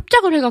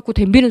협작을 해갖고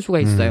덤비는 수가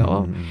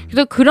있어요.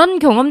 그래서 그런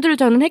경험들을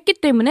저는 했기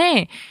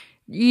때문에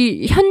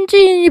이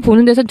현지인이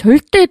보는 데선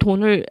절대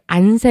돈을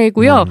안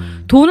세고요.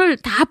 돈을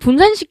다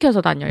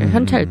분산시켜서 다녀요.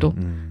 현찰도.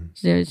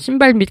 이제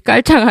신발 및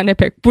깔창 안에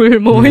 100불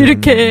뭐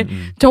이렇게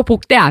저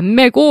복대 안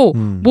메고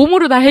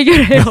몸으로 다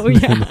해결해요.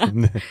 그냥.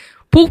 네.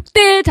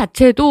 복대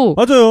자체도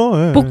맞아요.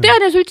 네. 복대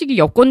안에 솔직히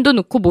여권도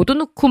넣고 뭐도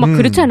넣고 막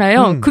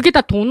그렇잖아요. 그게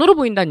다 돈으로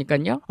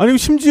보인다니까요. 아니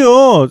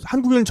심지어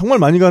한국에는 정말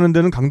많이 가는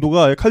데는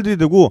강도가 칼들이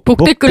대고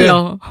복대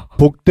끌려.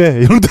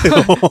 복대 이런 데요.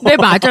 네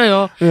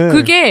맞아요. 네.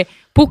 그게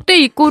복대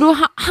입고로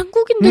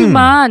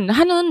한국인들만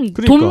하는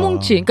그러니까. 돈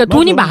뭉치. 그러니까 맞아.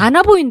 돈이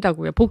많아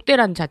보인다고요.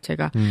 복대라는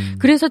자체가.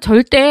 그래서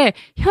절대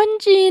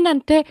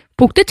현지인한테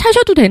복대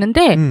차셔도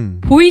되는데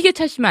보이게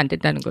차시면 안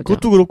된다는 거죠.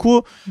 그것도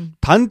그렇고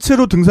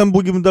단체로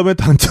등산복 입은 다음에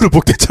단체로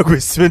복대 차고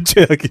있으면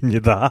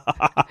최악입니다.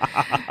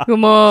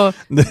 뭐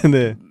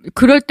네네.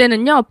 그럴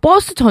때는요.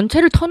 버스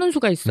전체를 터는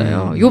수가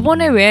있어요.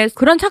 요번에 왜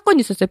그런 사건이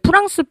있었어요.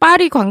 프랑스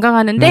파리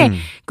관광하는데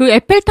그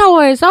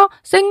에펠타워에서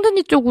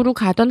생드니 쪽으로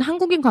가던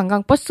한국인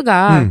관광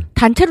버스가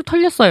단체로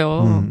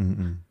털렸어요.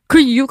 그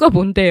이유가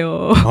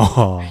뭔데요?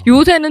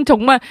 요새는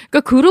정말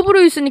그러니까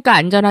그룹으로 있으니까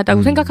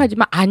안전하다고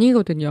생각하지만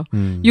아니거든요.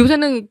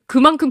 요새는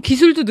그만큼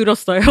기술도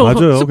늘었어요.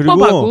 맞아요. 수법하고.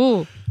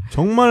 그리고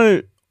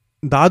정말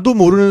나도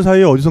모르는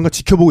사이에 어디선가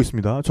지켜보고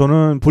있습니다.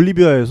 저는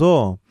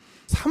볼리비아에서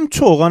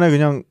 3초 어간에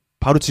그냥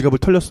바로 지갑을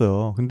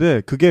털렸어요.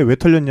 근데 그게 왜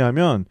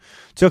털렸냐면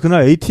제가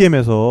그날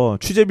ATM에서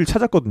취재비를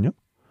찾았거든요.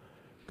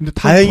 근데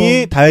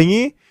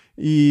다행히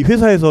이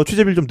회사에서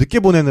취재비를 좀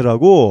늦게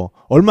보내느라고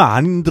얼마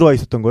안 들어와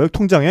있었던 거예요,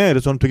 통장에. 그래서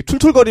저는 되게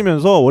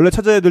툴툴거리면서 원래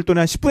찾아야 될 돈이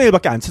한 10분의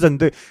 1밖에 안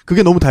찾았는데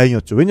그게 너무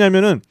다행이었죠.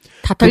 왜냐하면은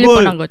다 털릴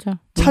뻔한 거죠.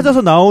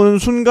 찾아서 나오는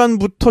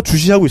순간부터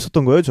주시하고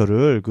있었던 거예요,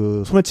 저를.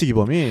 그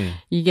소매치기범이.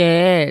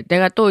 이게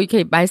내가 또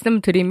이렇게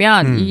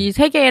말씀드리면 이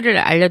세 개를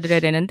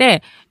알려드려야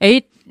되는데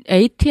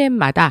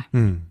ATM마다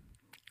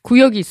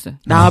구역이 있어.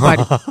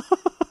 나와바리.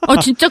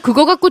 진짜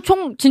그거 갖고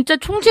진짜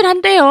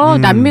총질한대요.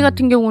 남미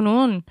같은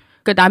경우는.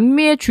 그러니까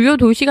남미의 주요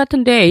도시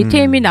같은데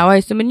ATM이 나와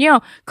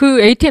있으면요.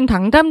 그 ATM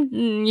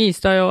당담이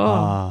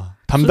있어요.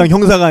 담당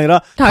형사가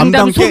아니라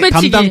담당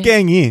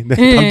깽이.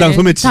 네, 담당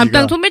소매치기가.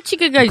 담당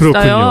소매치기가 그렇군요.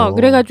 있어요.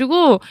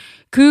 그래가지고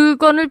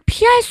그거를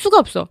피할 수가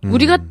없어.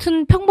 우리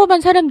같은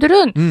평범한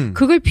사람들은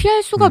그걸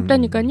피할 수가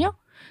없다니까요.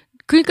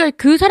 그러니까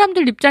그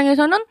사람들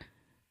입장에서는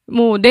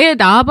뭐 내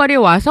나와바리에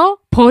와서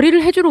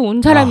벌이를 해주러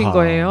온 사람인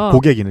거예요.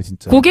 고객이네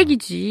진짜.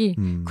 고객이지.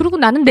 그리고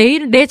나는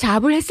내일 내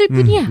잡을 했을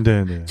뿐이야.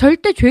 네네.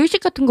 절대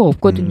죄의식 같은 거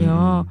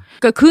없거든요.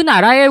 그러니까 그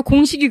나라의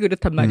공식이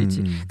그렇단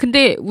말이지.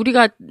 근데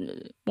우리가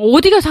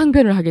어디가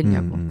상변을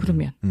하겠냐고.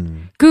 그러면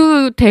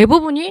그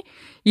대부분이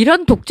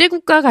이런 독재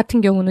국가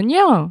같은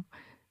경우는요.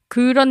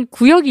 그런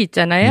구역이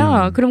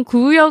있잖아요. 그럼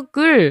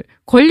구역을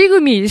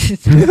권리금이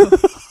있어요.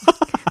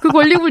 그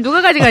권리금을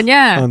누가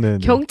가져가냐?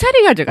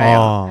 경찰이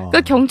가져가요.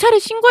 그러니까 경찰에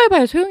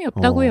신고해봐야 소용이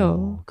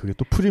없다고요. 그게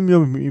또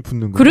프리미엄이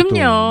붙는 거죠.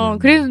 그럼요.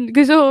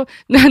 그래서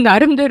난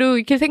나름대로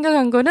이렇게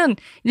생각한 거는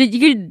이제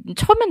이게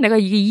처음엔 내가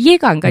이게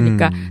이해가 안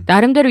가니까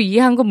나름대로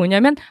이해한 건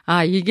뭐냐면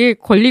이게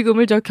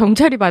권리금을 저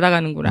경찰이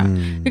받아가는구나.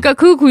 그러니까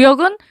그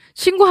구역은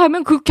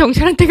신고하면 그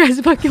경찰한테 갈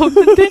수밖에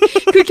없는데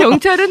그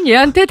경찰은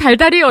얘한테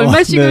달달이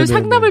얼마씩을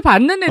상담을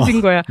받는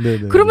애인 거야.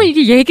 그러면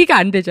이게 얘기가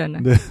안 되잖아.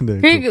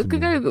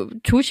 그러니까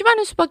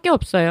조심하는 수밖에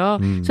없어요.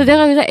 그래서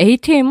내가 그래서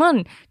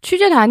ATM은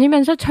취재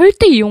다니면서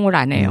절대 이용을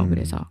안 해요.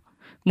 그래서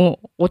뭐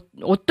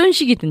어떤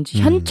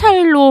식이든지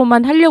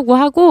현찰로만 하려고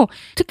하고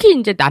특히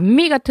이제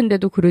남미 같은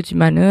데도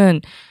그러지만은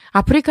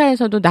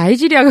아프리카에서도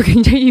나이지리아가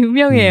굉장히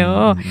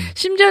유명해요.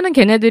 심지어는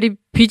걔네들이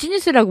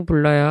비즈니스라고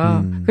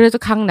불러요. 그래서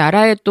각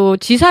나라에 또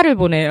지사를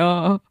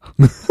보내요.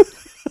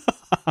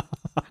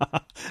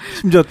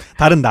 심지어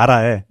다른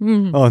나라에.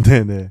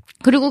 네네.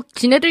 그리고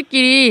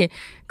지네들끼리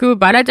그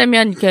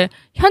말하자면 이렇게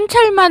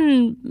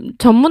현찰만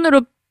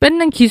전문으로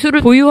뺏는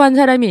기술을 보유한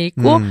사람이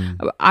있고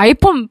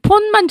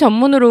폰만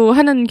전문으로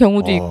하는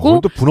경우도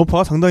있고 또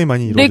분업화가 상당히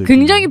많이 이루어져 네,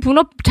 굉장히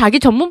자기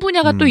전문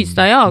분야가 또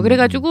있어요.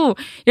 그래가지고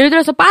예를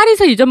들어서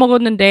파리에서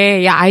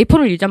잊어먹었는데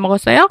아이폰을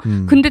잊어먹었어요.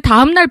 근데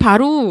다음날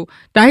바로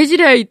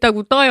나이지리아에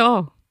있다고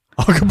떠요.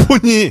 그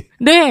폰이?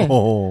 네.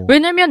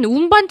 왜냐면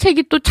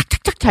운반책이 또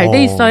착착착 잘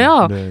돼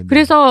있어요.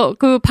 그래서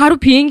그 바로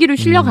비행기로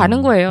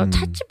실려가는 거예요.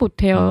 찾지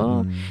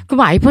못해요. 그럼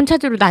아이폰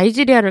찾으러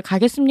나이지리아를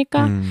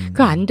가겠습니까?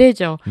 그거 안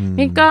되죠.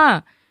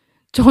 그러니까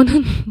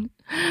저는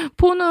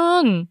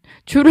폰은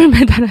줄을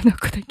매달아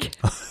놓거든요.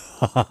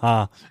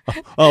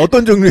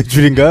 어떤 종류의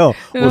줄인가요?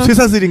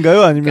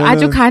 쇠사슬인가요? 아니면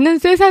아주 가는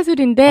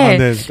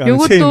쇠사슬인데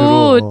요것도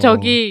체인으로.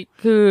 저기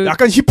그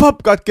약간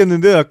힙합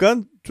같겠는데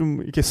약간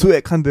좀 이렇게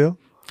스웩한데요?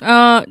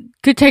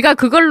 제가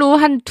그걸로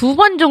한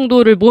 2번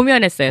정도를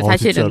모면했어요.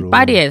 사실은 진짜로?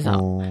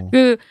 파리에서.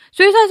 그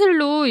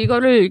쇠사슬로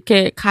이거를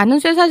이렇게 가는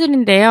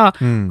쇠사슬인데요.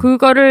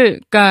 그거를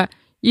그러니까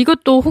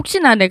이것도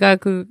혹시나 내가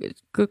그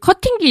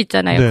커팅기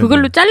있잖아요. 네,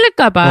 그걸로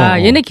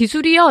자를까봐 얘네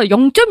기술이요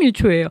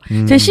 0.1초예요.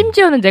 제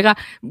심지어는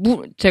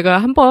제가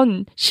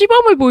한번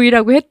시범을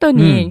보이라고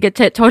했더니 이게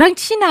저랑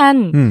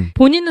친한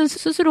본인은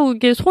스스로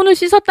이게 손을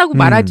씻었다고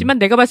말하지만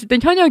내가 봤을 땐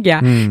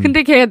현역이야.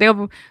 근데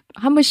내가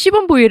한번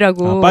시범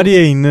보이라고.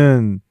 파리에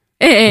있는.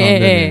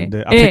 네,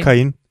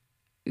 아프리카인.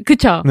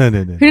 그쵸.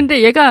 네네네.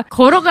 그런데 얘가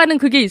걸어가는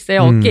그게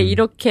있어요. 어깨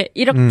이렇게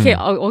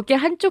어깨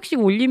한쪽씩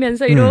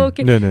올리면서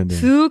이렇게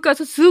쓱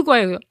가서 쓱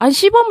와요.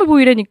 시범을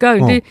보이라니까.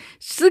 근데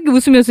쓱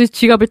웃으면서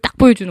지갑을 딱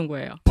보여주는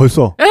거예요.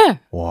 벌써? 네.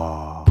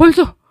 와.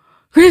 벌써.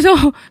 그래서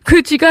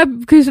그 지갑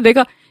그래서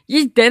내가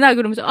내놔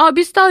그러면서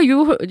미스터 너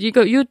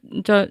이거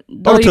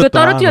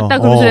떨어뜨렸다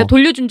그러면서 내가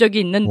돌려준 적이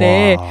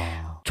있는데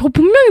저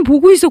분명히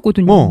보고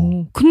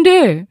있었거든요.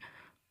 근데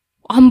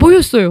안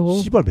보였어요.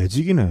 씨발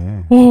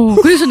매직이네.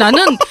 그래서 나는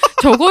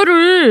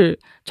저거를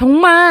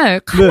정말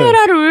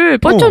카메라를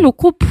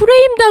뻗쳐놓고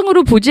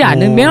프레임당으로 보지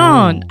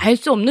않으면 알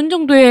수 없는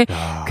정도의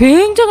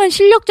굉장한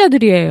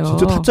실력자들이에요.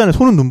 진짜 타짜네.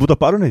 손은 눈보다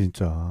빠르네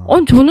진짜.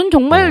 저는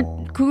정말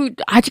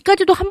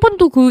아직까지도 한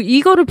번도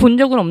이거를 본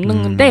적은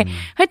없는 건데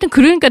하여튼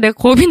그러니까 내가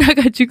겁이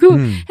나가지고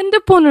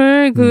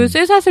핸드폰을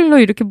쇠사슬로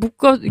이렇게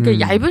묶어 이렇게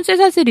얇은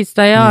쇠사슬이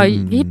있어요.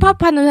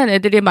 힙합하는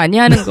애들이 많이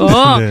하는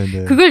거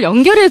그걸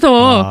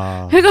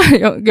연결해서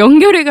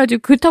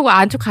연결해가지고 그렇다고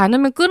아주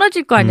가누면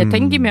끊어질 거 아니야.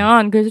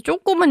 당기면. 그래서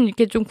조금은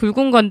이렇게 좀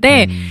굵은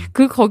건데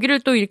거기를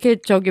또 이렇게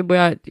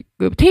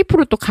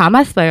테이프로 또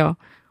감았어요.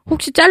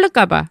 혹시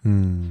자를까봐.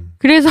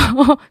 그래서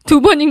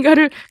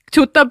 2번인가를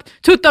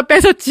줬다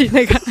뺏었지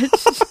내가.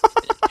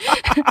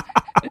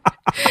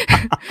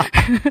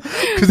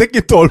 그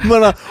새끼 또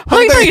얼마나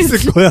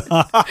황당했을 거야.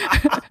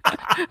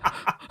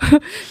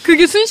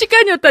 그게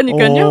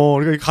순식간이었다니까요.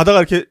 그러니까 가다가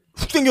이렇게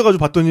훅 당겨가지고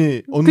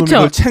봤더니 어느 놈이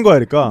그걸 챈 거야,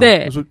 그러니까.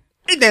 네. 그래서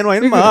내놔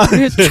임마.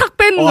 착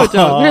빼는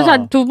거죠. 그래서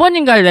한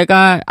 2번인가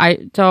내가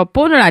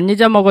본을 안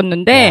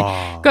잊어먹었는데,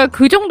 그러니까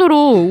그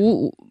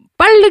정도로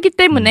빠르기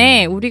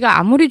때문에 우리가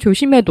아무리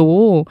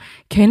조심해도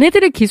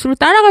걔네들의 기술을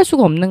따라갈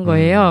수가 없는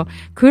거예요.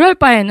 그럴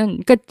바에는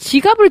그러니까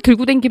지갑을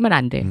들고 다니면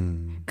안 돼.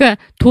 그러니까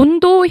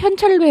돈도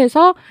현찰로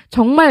해서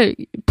정말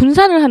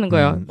분산을 하는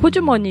거예요.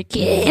 호주머니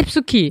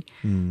깊숙이.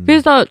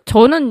 그래서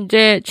저는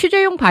이제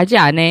취재용 바지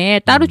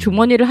안에 따로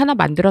주머니를 하나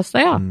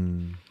만들었어요.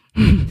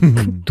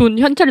 돈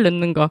현찰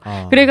넣는 거.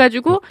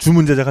 그래가지고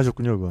주문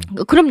제작하셨군요,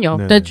 그건.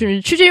 그럼요.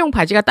 취재용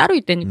바지가 따로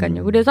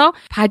있다니까요. 그래서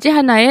바지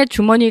하나에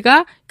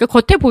주머니가 그러니까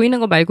겉에 보이는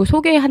거 말고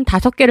속에 한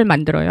 5개를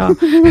만들어요.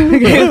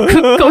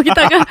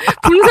 거기다가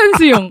분산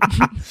수용.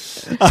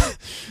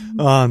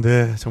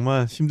 네.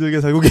 정말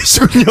힘들게 살고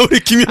계시군요, 우리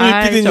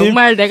김영희 PD님.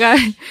 정말 내가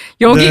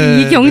여기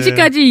이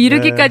경지까지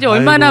이르기까지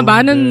얼마나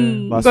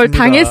많은 걸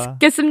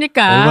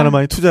당했겠습니까? 얼마나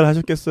많이 투자를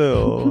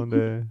하셨겠어요.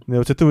 네.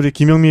 어쨌든 우리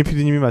김영미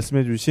PD님이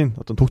말씀해주신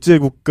어떤 독재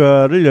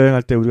국가를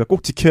여행할 때 우리가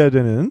꼭 지켜야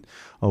되는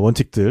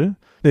원칙들.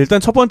 네, 일단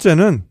첫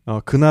번째는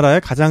그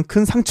나라의 가장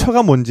큰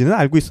상처가 뭔지는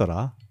알고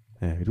있어라.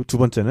 네, 그리고 두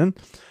번째는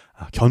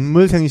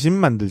견물생심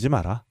만들지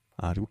마라.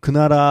 그리고 그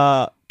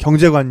나라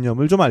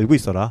경제관념을 좀 알고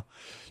있어라.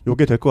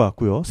 요게 될 것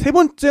같고요. 세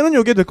번째는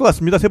요게 될 것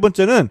같습니다. 세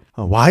번째는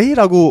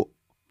why라고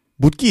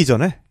묻기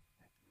이전에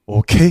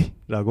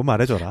okay라고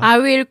말해줘라. I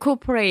will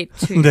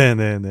cooperate.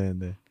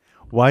 네네네네.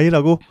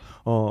 why라고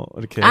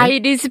이렇게 I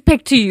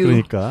respect you.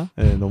 그러니까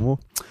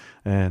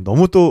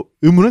너무 또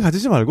의문을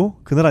가지지 말고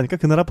그 나라니까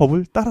그 나라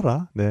법을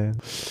따라라. 네,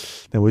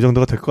 이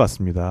정도가 될 것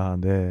같습니다.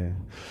 네.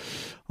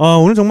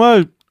 오늘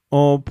정말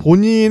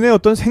본인의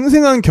어떤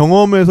생생한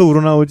경험에서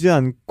우러나오지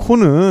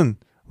않고는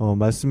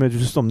말씀해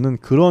주실 수 없는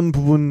그런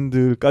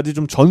부분들까지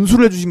좀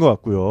전수를 해주신 것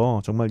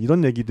같고요. 정말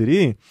이런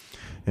얘기들이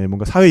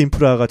뭔가 사회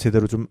인프라가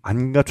제대로 좀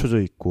안 갖춰져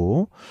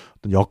있고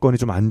어떤 여건이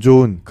좀 안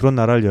좋은 그런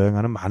나라를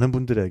여행하는 많은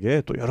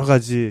분들에게 또 여러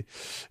가지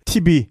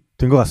팁이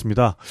된 것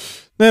같습니다.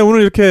 네, 오늘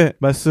이렇게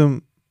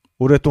말씀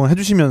오랫동안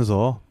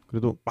해주시면서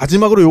그래도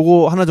마지막으로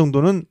요거 하나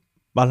정도는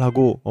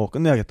말하고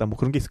끝내야겠다. 뭐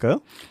그런 게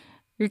있을까요?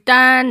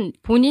 일단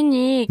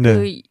본인이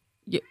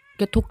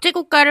독재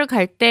국가를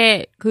갈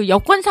때 그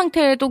여권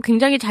상태도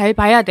굉장히 잘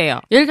봐야 돼요.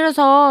 예를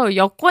들어서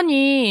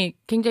여권이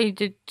굉장히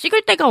이제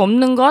찍을 데가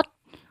없는 것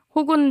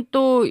혹은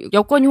또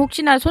여권이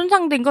혹시나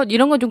손상된 것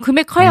이런 건 좀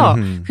금액 커요.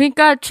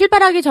 그러니까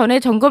출발하기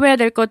전에 점검해야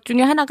될 것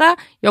중에 하나가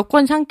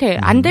여권 상태.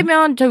 안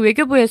되면 저희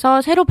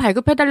외교부에서 새로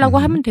발급해달라고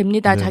하면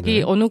됩니다. 네네.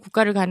 자기 어느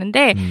국가를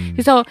가는데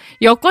그래서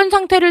여권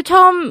상태를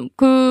처음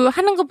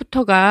하는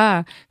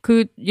것부터가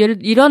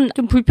이런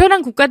좀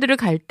불편한 국가들을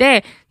갈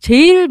때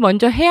제일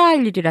먼저 해야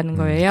할 일이라는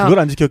거예요. 그걸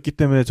안 지켰기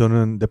때문에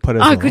저는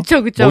네팔에서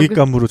그쵸.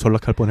 먹잇감으로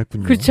전락할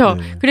뻔했군요. 그렇죠.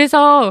 네.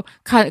 그래서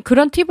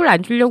그런 팁을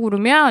안 주려고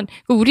그러면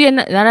우리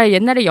나라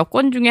옛날에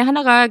여권 중에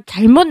하나가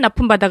잘못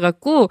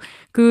납품받아갖고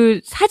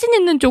사진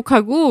있는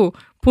쪽하고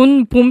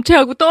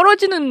본체하고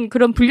떨어지는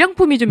그런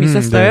불량품이 좀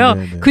있었어요.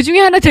 그 중에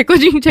하나 제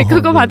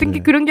거가 받은 게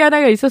그런 게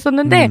하나가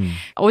있었었는데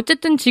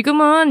어쨌든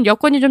지금은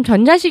여권이 좀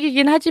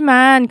전자식이긴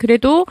하지만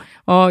그래도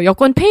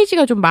여권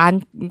페이지가 좀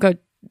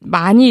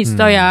많이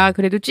있어야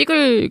그래도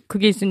찍을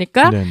그게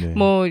있으니까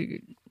뭐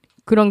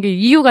그런 게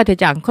이유가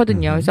되지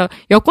않거든요. 그래서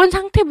여권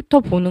상태부터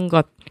보는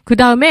것. 그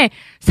다음에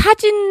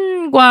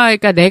사진과,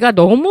 그러니까 내가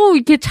너무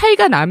이렇게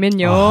차이가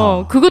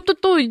나면요. 그것도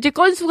또 이제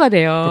건수가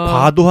돼요.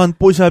 과도한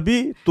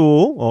뽀샵이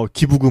또,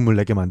 기부금을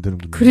내게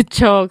만드는군요.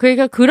 그렇죠.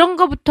 그러니까 그런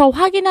거부터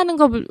확인하는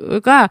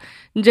거가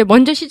이제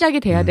먼저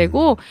시작이 돼야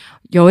되고,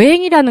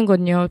 여행이라는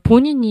건요.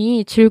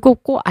 본인이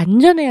즐겁고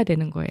안전해야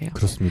되는 거예요.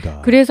 그렇습니다.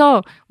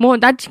 그래서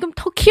나 지금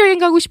터키 여행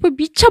가고 싶어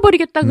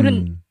미쳐버리겠다.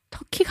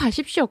 터키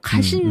가십시오.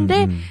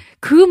 가시는데,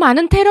 그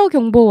많은 테러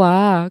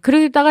경보와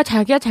그러다가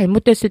자기가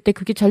잘못됐을 때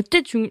그게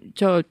절대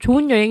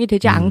좋은 여행이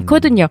되지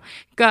않거든요.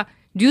 그러니까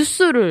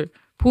뉴스를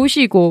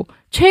보시고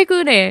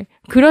최근에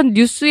그런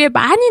뉴스에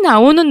많이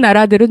나오는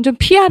나라들은 좀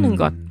피하는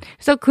것.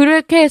 그래서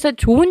그렇게 해서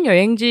좋은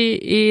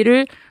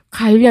여행지를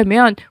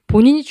가려면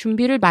본인이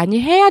준비를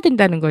많이 해야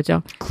된다는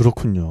거죠.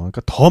 그렇군요.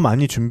 그러니까 더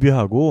많이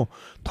준비하고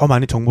더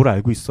많이 정보를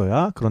알고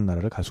있어야 그런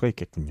나라를 갈 수가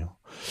있겠군요.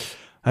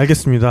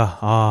 알겠습니다.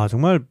 아,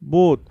 정말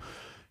뭐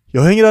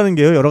여행이라는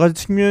게요, 여러 가지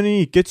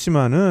측면이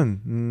있겠지만은,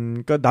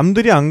 그러니까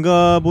남들이 안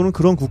가보는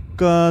그런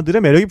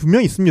국가들의 매력이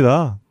분명히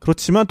있습니다.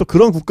 그렇지만 또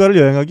그런 국가를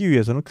여행하기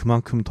위해서는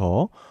그만큼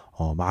더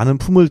많은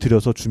품을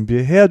들여서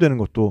준비해야 되는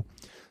것도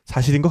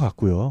사실인 것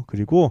같고요.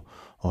 그리고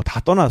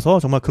다 떠나서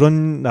정말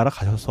그런 나라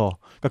가셔서,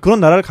 그러니까 그런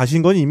나라를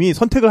가신 건 이미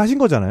선택을 하신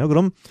거잖아요.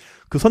 그럼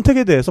그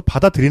선택에 대해서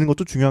받아들이는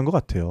것도 중요한 것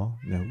같아요.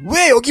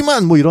 왜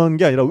여기만 뭐 이런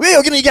게 아니라, 왜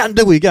여기는 이게 안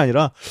되고 이게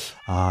아니라,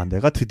 아,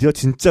 내가 드디어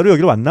진짜로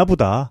여기로 왔나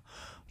보다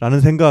라는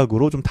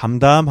생각으로 좀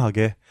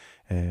담담하게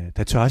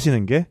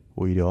대처하시는 게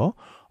오히려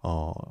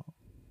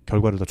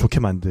결과를 더 좋게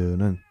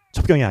만드는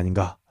첩경이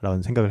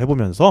아닌가라는 생각을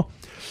해보면서,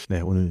 네,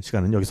 오늘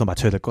시간은 여기서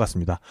마쳐야 될 것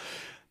같습니다.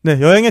 네,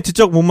 여행의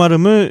지적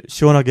목마름을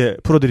시원하게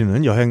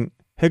풀어드리는 여행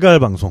해갈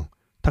방송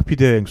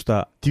탁피디의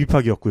여행수다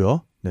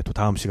디비팍이었고요. 네, 또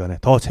다음 시간에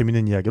더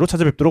재밌는 이야기로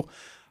찾아뵙도록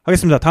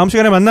하겠습니다. 다음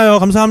시간에 만나요.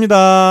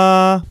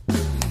 감사합니다.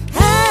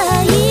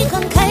 아,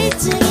 이건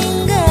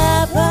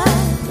갈증인가 봐.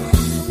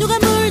 누가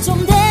물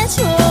좀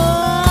대줘,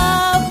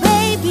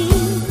 baby.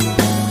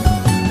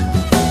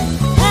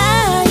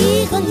 아,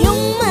 이건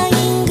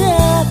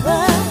욕망인가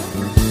봐.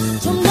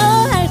 좀 더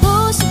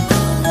알고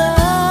싶은 걸.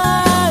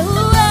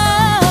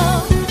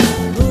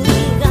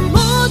 우리가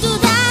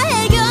모두 다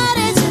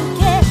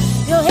해결해줄게.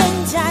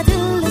 여행자들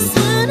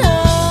listen up.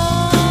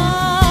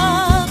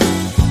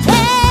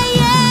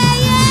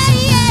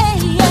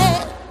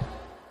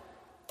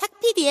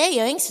 탁PD의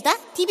여행수다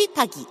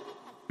디비파기.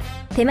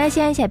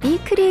 대마시안 샵이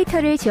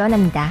크리에이터를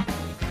지원합니다.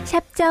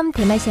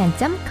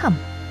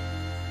 샵.대마시안.com